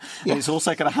alligator. Yeah. And it's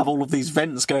also going to have all of these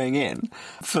vents going in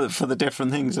for the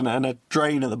different things and a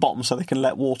drain at the bottom so they can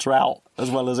let water out as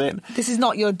well as in. This is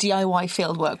not your DIY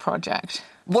fieldwork project.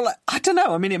 Well, I don't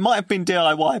know. I mean, it might have been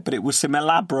DIY, but it was some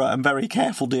elaborate and very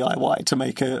careful DIY to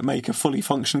make a fully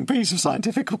functioning piece of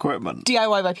scientific equipment.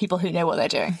 DIY by people who know what they're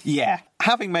doing. Yeah.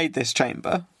 Having made this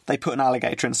chamber, they put an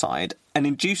alligator inside and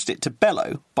induced it to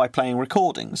bellow by playing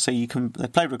recordings. So they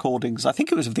played recordings, I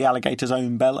think it was of the alligator's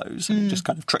own bellows, and just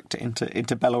kind of tricked it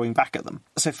into bellowing back at them.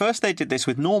 So first they did this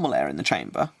with normal air in the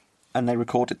chamber, and they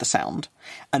recorded the sound.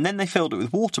 And then they filled it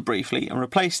with water briefly and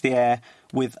replaced the air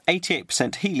with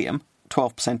 88% helium,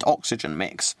 12% oxygen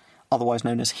mix, otherwise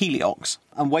known as heliox,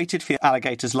 and waited for the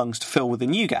alligator's lungs to fill with a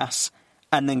new gas,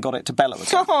 and then got it to bellow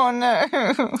again. Oh, no.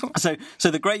 So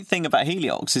the great thing about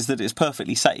heliox is that it's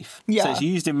perfectly safe. Yeah. So it's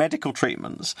used in medical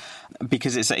treatments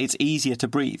because it's easier to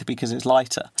breathe because it's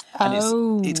lighter.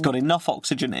 And it's got enough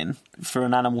oxygen in for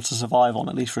an animal to survive on,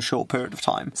 at least for a short period of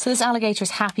time. So this alligator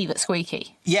is happy but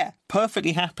squeaky? Yeah,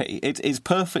 perfectly happy. It is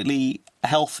perfectly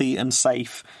healthy and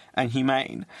safe and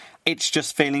humane. It's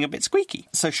just feeling a bit squeaky.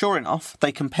 So sure enough,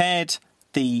 they compared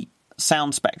the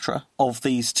sound spectra of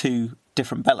these two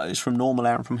different bellows from normal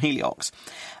air and from heliox,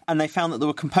 and they found that there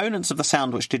were components of the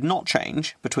sound which did not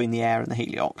change between the air and the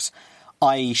heliox,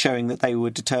 i.e. showing that they were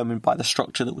determined by the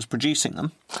structure that was producing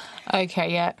them.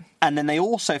 Okay, yeah. And then they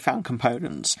also found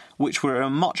components which were at a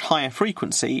much higher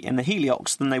frequency in the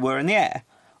heliox than they were in the air,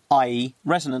 i.e.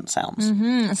 resonant sounds.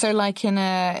 Mm-hmm. So like in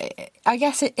a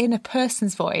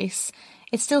person's voice,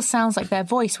 it still sounds like their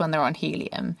voice when they're on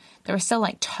helium. There are still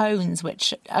like tones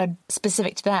which are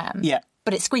specific to them. Yeah.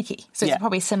 But it's squeaky, so it's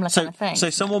probably a similar kind of thing. So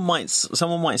someone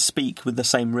might speak with the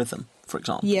same rhythm, for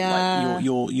example. Yeah. Like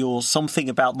you're something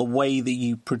about the way that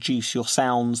you produce your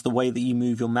sounds, the way that you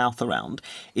move your mouth around,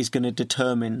 is going to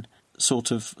determine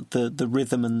sort of the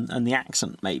rhythm and the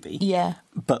accent, maybe. Yeah.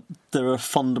 But there are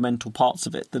fundamental parts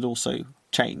of it that also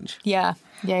change. Yeah.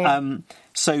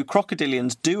 So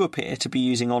crocodilians do appear to be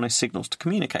using honest signals to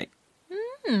communicate.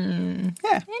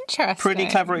 Yeah. Interesting. Pretty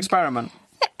clever experiment.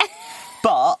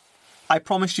 But I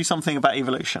promised you something about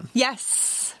evolution.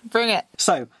 Yes, bring it.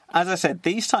 So, as I said,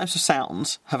 these types of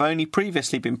sounds have only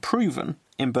previously been proven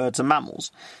in birds and mammals,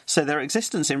 so their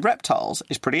existence in reptiles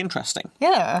is pretty interesting.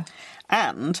 Yeah.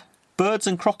 And birds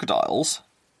and crocodiles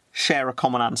share a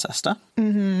common ancestor,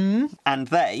 and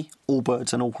they, all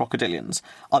birds and all crocodilians,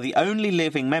 are the only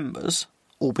living members,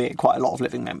 albeit quite a lot of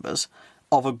living members,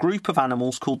 of a group of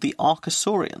animals called the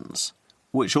Archosaurians,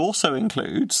 which also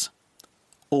includes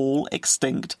all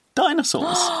extinct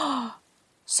dinosaurs.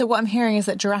 So what I'm hearing is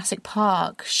that Jurassic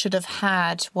Park should have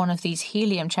had one of these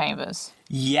helium chambers.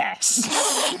 Yes.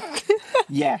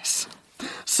 Yes.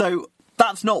 So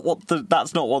that's not what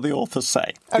the authors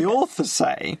say. Okay. The authors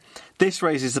say this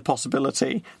raises the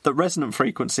possibility that resonant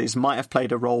frequencies might have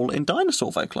played a role in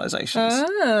dinosaur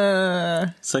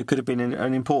vocalizations. So it could have been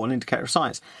an important indicator of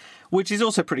science, which is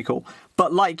also pretty cool.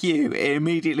 But like you, it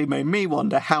immediately made me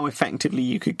wonder how effectively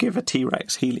you could give a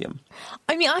T-Rex helium.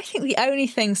 I mean, I think the only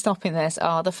things stopping this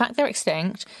are the fact they're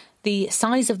extinct, the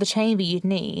size of the chamber you'd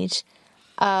need.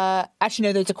 Actually,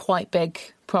 no, those are quite big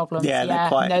problems. Yeah, they're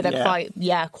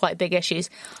quite big issues.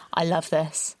 I love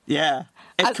this. Yeah.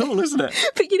 It's cool, isn't it?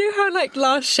 But you know how, like,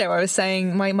 last show I was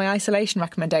saying my isolation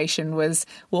recommendation was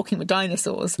Walking with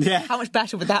Dinosaurs? Yeah. How much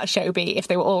better would that show be if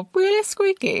they were all really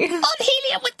squeaky? On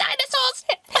helium with dinosaurs!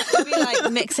 It would be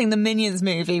like mixing the Minions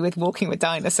movie with Walking with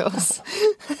Dinosaurs.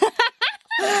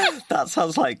 That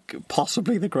sounds like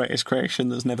possibly the greatest creation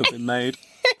that's never been made.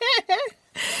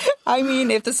 I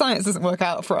mean, if the science doesn't work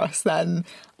out for us, then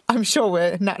I'm sure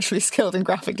we're naturally skilled in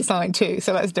graphic design too,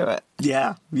 so let's do it.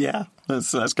 Yeah.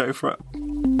 Let's go for it.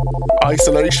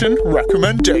 Isolation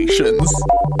recommendations.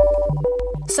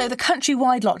 So the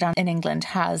countrywide lockdown in England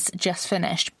has just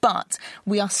finished, but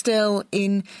we are still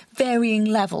in varying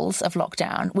levels of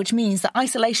lockdown, which means that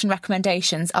isolation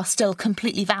recommendations are still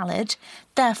completely valid.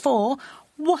 Therefore,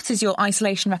 what is your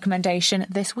isolation recommendation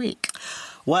this week?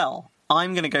 Well,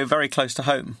 I'm going to go very close to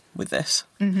home with this.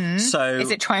 Mm-hmm. So,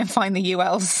 is it try and find the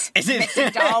UL's missing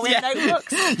Darwin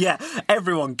notebooks? Yeah,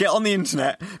 everyone, get on the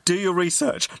internet, do your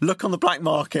research, look on the black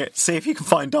market, see if you can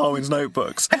find Darwin's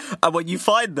notebooks. And when you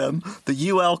find them,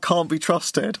 the UL can't be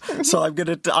trusted. So I'm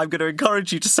going to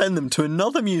encourage you to send them to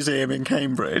another museum in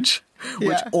Cambridge,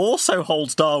 which also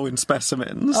holds Darwin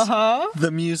specimens,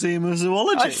 the Museum of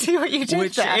Zoology. I see what you did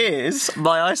which there. is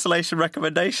my isolation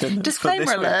recommendation.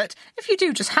 Disclaimer alert, if you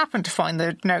do just happen to find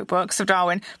the notebooks of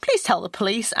Darwin, please tell the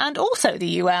police and also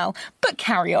the UL, but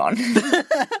carry on.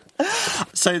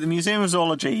 So the Museum of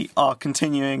Zoology are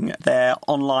continuing their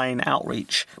online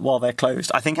outreach while they're closed.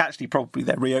 I think actually probably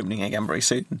they're reopening again very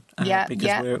soon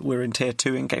because we're in Tier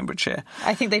 2 in Cambridgeshire.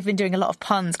 I think they've been doing a lot of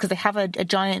puns because they have a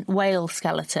giant whale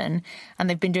skeleton and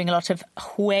they've been doing a lot of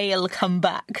whale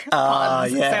comeback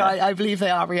puns. Yeah. So I believe they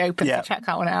are reopened, so check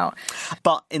that one out.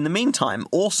 But in the meantime,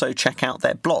 also check out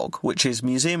their blog, which is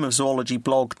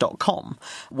museumofzoologyblog.com,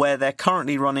 where they're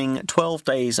currently running 12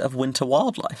 days of winter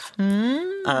wildlife.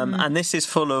 And this is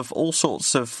full of all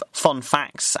sorts of fun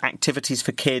facts, activities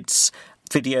for kids,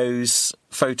 videos,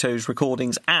 photos,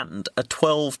 recordings, and a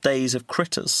 12 Days of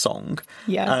Critters song,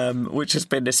 which has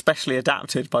been especially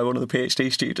adapted by one of the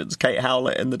PhD students, Kate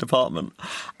Howlett, in the department.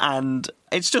 And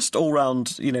it's just all round,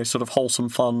 sort of wholesome,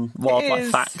 fun wildlife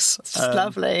facts. It's just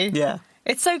lovely. Yeah.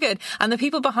 It's so good. And the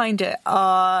people behind it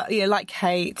are, like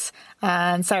Kate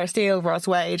and Sarah Steele, Ros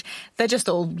Wade. They're just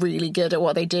all really good at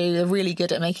what they do. They're really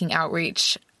good at making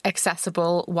outreach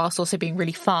accessible whilst also being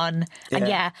really fun and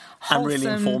wholesome, and really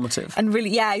informative and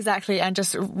really exactly, and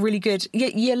just really good.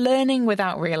 You're learning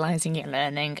without realizing you're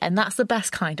learning, and that's the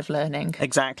best kind of learning.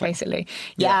 Exactly. Basically,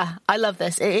 I love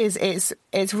this.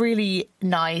 It's really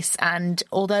nice, and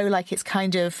although it's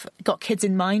kind of got kids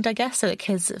in mind, I guess, so that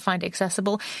kids find it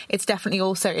accessible, it's definitely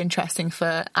also interesting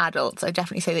for adults. I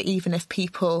definitely say that even if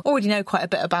people already know quite a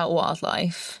bit about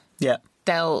wildlife,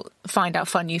 they'll find out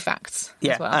fun new facts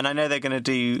as well. And I know they're going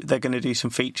to do some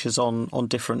features on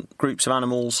different groups of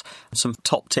animals, some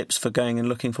top tips for going and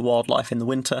looking for wildlife in the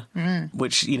winter,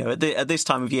 which, at this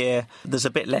time of year, there's a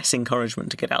bit less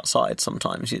encouragement to get outside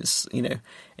sometimes. It's,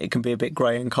 it can be a bit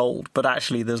grey and cold, but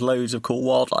actually there's loads of cool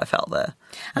wildlife out there.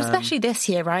 And especially this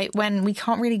year, right, when we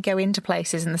can't really go into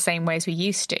places in the same way as we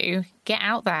used to. Get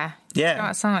out there. Yeah. Go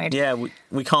outside. Yeah, we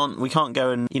can't go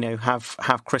and,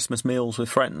 have Christmas meals with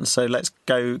friends, so let's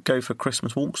go for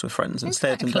Christmas walks with friends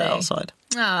instead and go outside.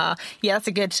 That's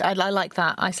a good, I like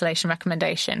that isolation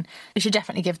recommendation. We should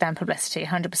definitely give them publicity,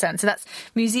 100%. So that's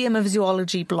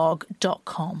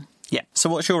museumofzoologyblog.com. Yeah,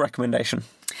 so what's your recommendation?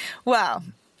 Well,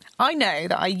 I know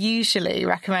that I usually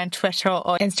recommend Twitter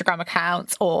or Instagram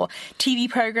accounts or TV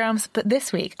programmes, but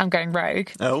this week I'm going rogue.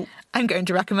 Oh. I'm going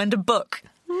to recommend a book.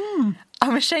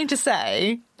 I'm ashamed to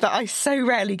say that I so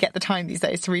rarely get the time these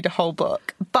days to read a whole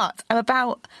book, but I'm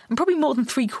probably more than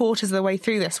 3/4 of the way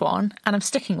through this one, and I'm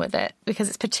sticking with it because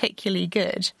it's particularly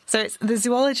good. So it's The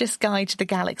Zoologist's Guide to the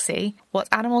Galaxy, What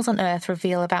Animals on Earth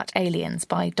Reveal About Aliens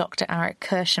by Dr. Eric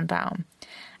Kirschenbaum.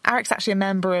 Eric's actually a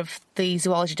member of the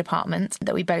zoology department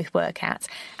that we both work at,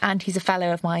 and he's a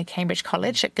fellow of my Cambridge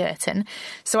College at Girton.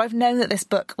 So I've known that this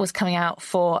book was coming out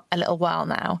for a little while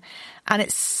now, and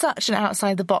it's such an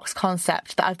outside-the-box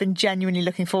concept that I've been genuinely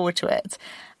looking forward to it.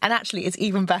 And actually, it's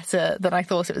even better than I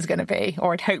thought it was going to be,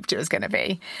 or I'd hoped it was going to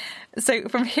be. So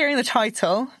from hearing the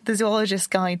title, The Zoologist's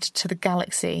Guide to the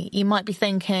Galaxy, you might be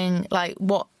thinking,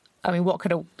 what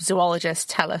could a zoologist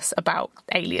tell us about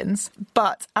aliens?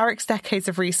 But Eric's decades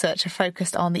of research have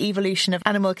focused on the evolution of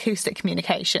animal acoustic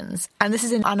communications. And this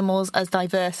is in animals as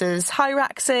diverse as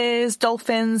hyraxes,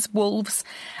 dolphins, wolves.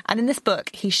 And in this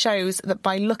book, he shows that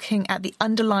by looking at the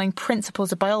underlying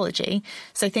principles of biology,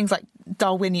 so things like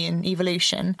Darwinian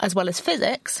evolution, as well as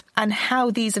physics, and how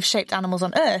these have shaped animals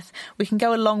on Earth, we can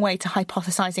go a long way to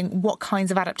hypothesizing what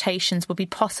kinds of adaptations would be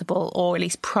possible, or at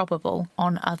least probable,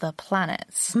 on other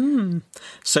planets.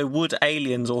 So would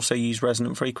aliens also use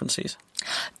resonant frequencies?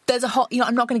 There's a whole,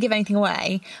 I'm not going to give anything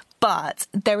away, but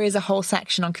there is a whole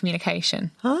section on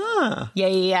communication.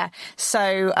 Yeah.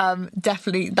 So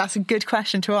definitely, that's a good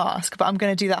question to ask, but I'm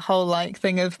going to do that whole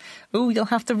thing of, you'll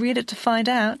have to read it to find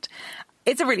out.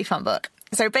 It's a really fun book.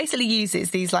 So it basically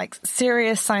uses these like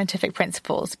serious scientific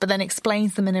principles, but then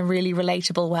explains them in a really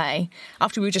relatable way.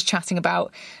 After we were just chatting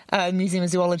about Museum of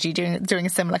Zoology doing a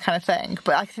similar kind of thing.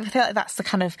 But I feel like that's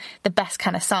the best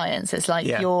kind of science. It's like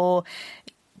you're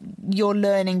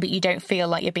learning, but you don't feel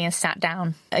like you're being sat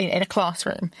down in a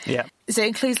classroom. Yeah. So it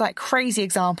includes like crazy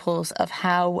examples of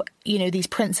how, these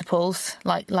principles,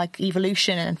 like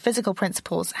evolution and physical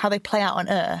principles, how they play out on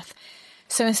Earth.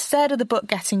 So instead of the book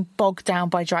getting bogged down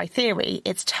by dry theory,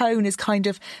 its tone is kind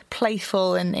of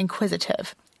playful and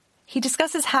inquisitive. He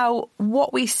discusses how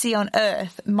what we see on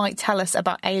Earth might tell us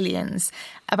about aliens,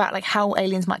 about like how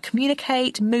aliens might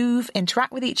communicate, move,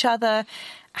 interact with each other,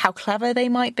 how clever they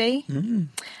might be.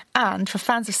 And for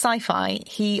fans of sci-fi,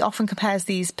 he often compares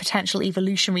these potential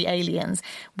evolutionary aliens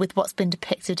with what's been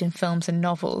depicted in films and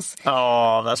novels.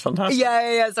 Oh, that's fantastic.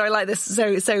 Yeah. So I like this.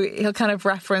 So he'll kind of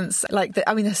reference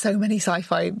there's so many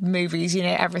sci-fi movies,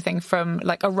 everything from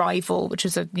like Arrival, which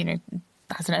is I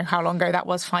don't know how long ago that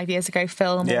was, 5 years ago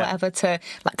film or whatever, to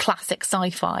like classic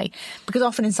sci-fi. Because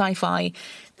often in sci-fi,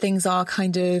 things are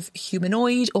kind of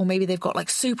humanoid, or maybe they've got like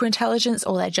super intelligence,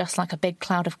 or they're just like a big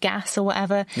cloud of gas or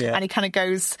whatever. Yeah. And he kind of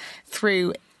goes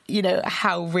through,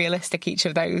 how realistic each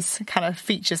of those kind of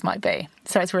features might be.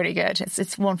 So it's really good.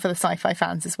 It's one for the sci-fi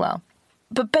fans as well.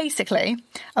 But basically,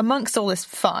 amongst all this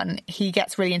fun, he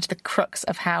gets really into the crux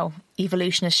of how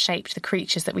evolution has shaped the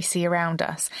creatures that we see around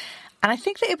us. And I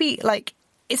think that it'd be like,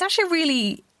 it's actually a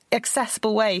really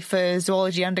accessible way for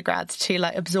zoology undergrads to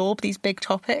like absorb these big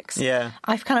topics. Yeah.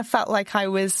 I've kind of felt like it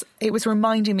was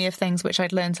reminding me of things which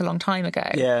I'd learned a long time ago.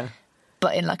 Yeah.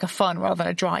 But in like a fun rather than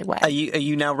a dry way. Are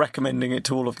you now recommending it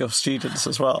to all of your students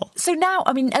as well? So now,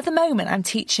 at the moment I'm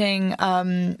teaching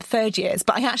third years,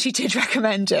 but I actually did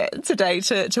recommend it today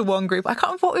to one group. I can't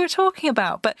remember what we were talking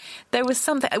about, but there was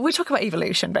something, we were talking about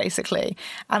evolution basically.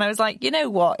 And I was like,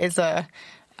 what is a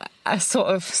sort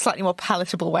of slightly more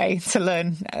palatable way to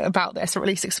learn about this, or at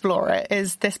least explore it,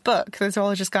 is this book, The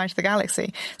Zoologist's Guide to the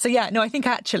Galaxy. So I think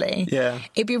actually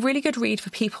it'd be a really good read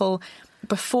for people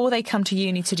before they come to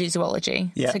uni to do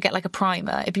zoology, to get like a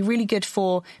primer. It'd be really good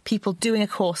for people doing a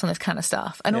course on this kind of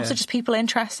stuff, and also just people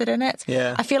interested in it.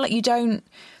 I feel like you don't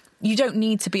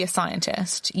need to be a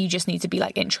scientist. You just need to be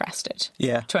like interested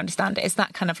to understand it. It's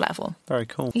that kind of level. Very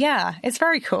cool. Yeah, it's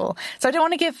very cool. So I don't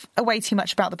want to give away too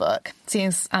much about the book, seeing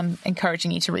as I'm encouraging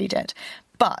you to read it.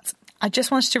 But I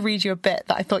just wanted to read you a bit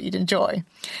that I thought you'd enjoy.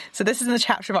 So this is in the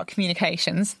chapter about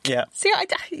communications. Yeah. See, I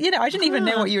didn't even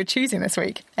know what you were choosing this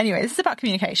week. Anyway, this is about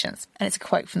communications, and it's a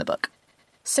quote from the book.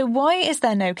 So why is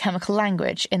there no chemical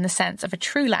language in the sense of a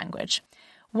true language?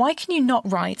 Why can you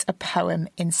not write a poem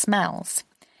in smells?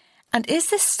 And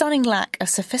is this stunning lack of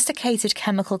sophisticated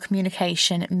chemical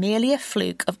communication merely a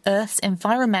fluke of Earth's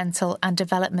environmental and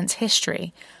development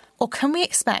history? Or can we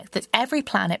expect that every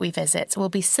planet we visit will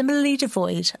be similarly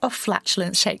devoid of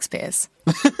flatulent Shakespeares?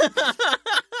 So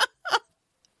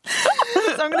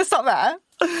I'm going to stop there.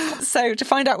 So to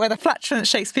find out whether flatulent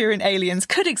Shakespearean aliens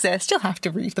could exist, you'll have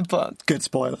to read the book. Good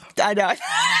spoiler. I know.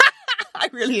 I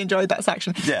really enjoyed that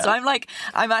section. Yeah. So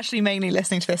I'm actually mainly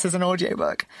listening to this as an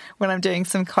audiobook when I'm doing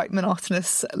some quite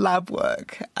monotonous lab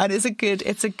work. And it's a good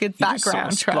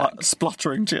background track.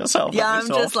 Spluttering to yourself. Yeah, I'm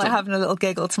just like having a little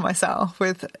giggle to myself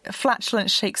with flatulent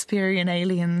Shakespearean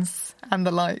aliens and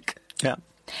the like. Yeah.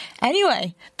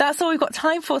 Anyway, that's all we've got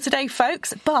time for today,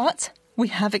 folks. But we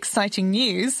have exciting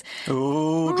news.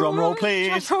 Ooh, drum roll,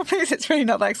 please. Drum roll, please. It's really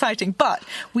not that exciting. But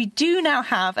we do now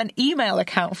have an email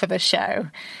account for the show,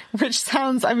 which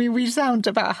sounds, we sound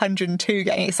about 102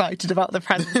 getting excited about the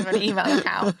presence of an email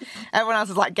account. Everyone else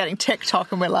is like getting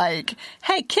TikTok and we're like,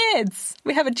 hey, kids,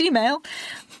 we have a Gmail.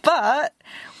 But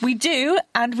we do,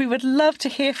 and we would love to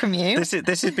hear from you.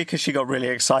 This is because she got really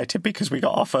excited because we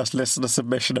got our first listener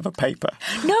submission of a paper.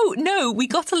 No, we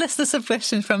got a listener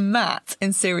submission from Matt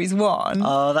in Series 1.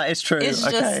 Oh, that is true. It's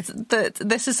just that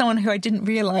this is someone who I didn't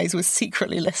realise was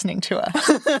secretly listening to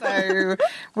us. So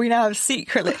we now have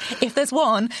secretly... If there's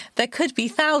one, there could be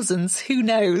thousands. Who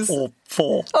knows? Or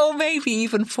 4. Or maybe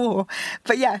even 4.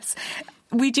 But yes...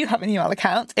 We do have an email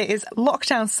account. It is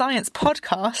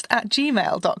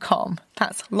lockdownsciencepodcast@gmail.com.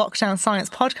 That's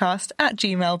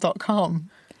lockdownsciencepodcast@gmail.com.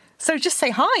 So just say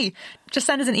hi. Just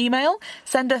send us an email.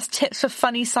 Send us tips for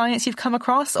funny science you've come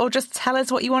across, or just tell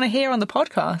us what you want to hear on the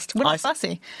podcast. We're not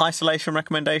fussy. Isolation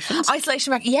recommendations? Yes,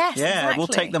 yeah, exactly. We'll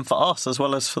take them for us as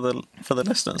well as for the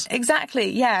listeners.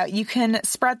 Exactly, yeah. You can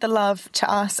spread the love to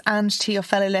us and to your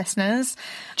fellow listeners.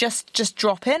 Just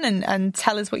drop in and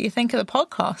tell us what you think of the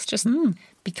podcast. Just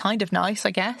be kind of nice,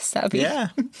 I guess. That would be. Yeah.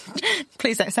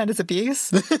 Please don't send us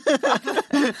abuse.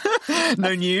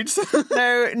 No nudes.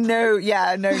 No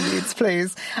nudes,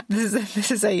 please.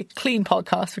 This is a clean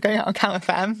podcast. We're going out on Cam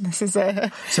FM. It's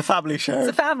a family show. It's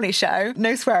a family show.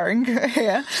 No swearing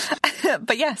here.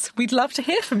 But yes, we'd love to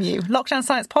hear from you.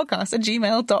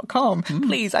 lockdownsciencepodcast@gmail.com.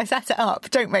 Please, I set it up.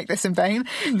 Don't make this in vain.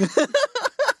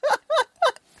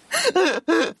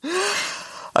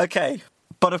 Okay.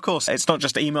 But of course, it's not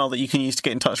just email that you can use to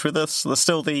get in touch with us. There's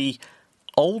still the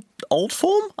old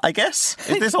form, I guess.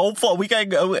 Is this old form? Are we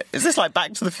going? Is this like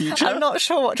Back to the Future? I'm not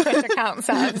sure what Twitter account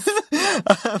says.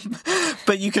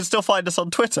 But you can still find us on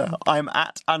Twitter. I'm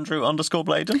at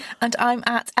Andrew_Bladen. And I'm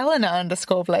at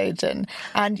Eleanor_Bladen.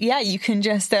 And yeah, you can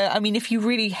just, if you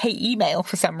really hate email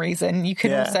for some reason, you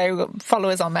can also follow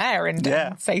us on there and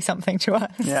say something to us.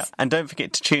 Yeah. And don't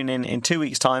forget to tune in 2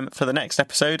 weeks' time for the next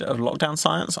episode of Lockdown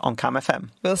Science on Cam FM.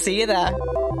 We'll see you there.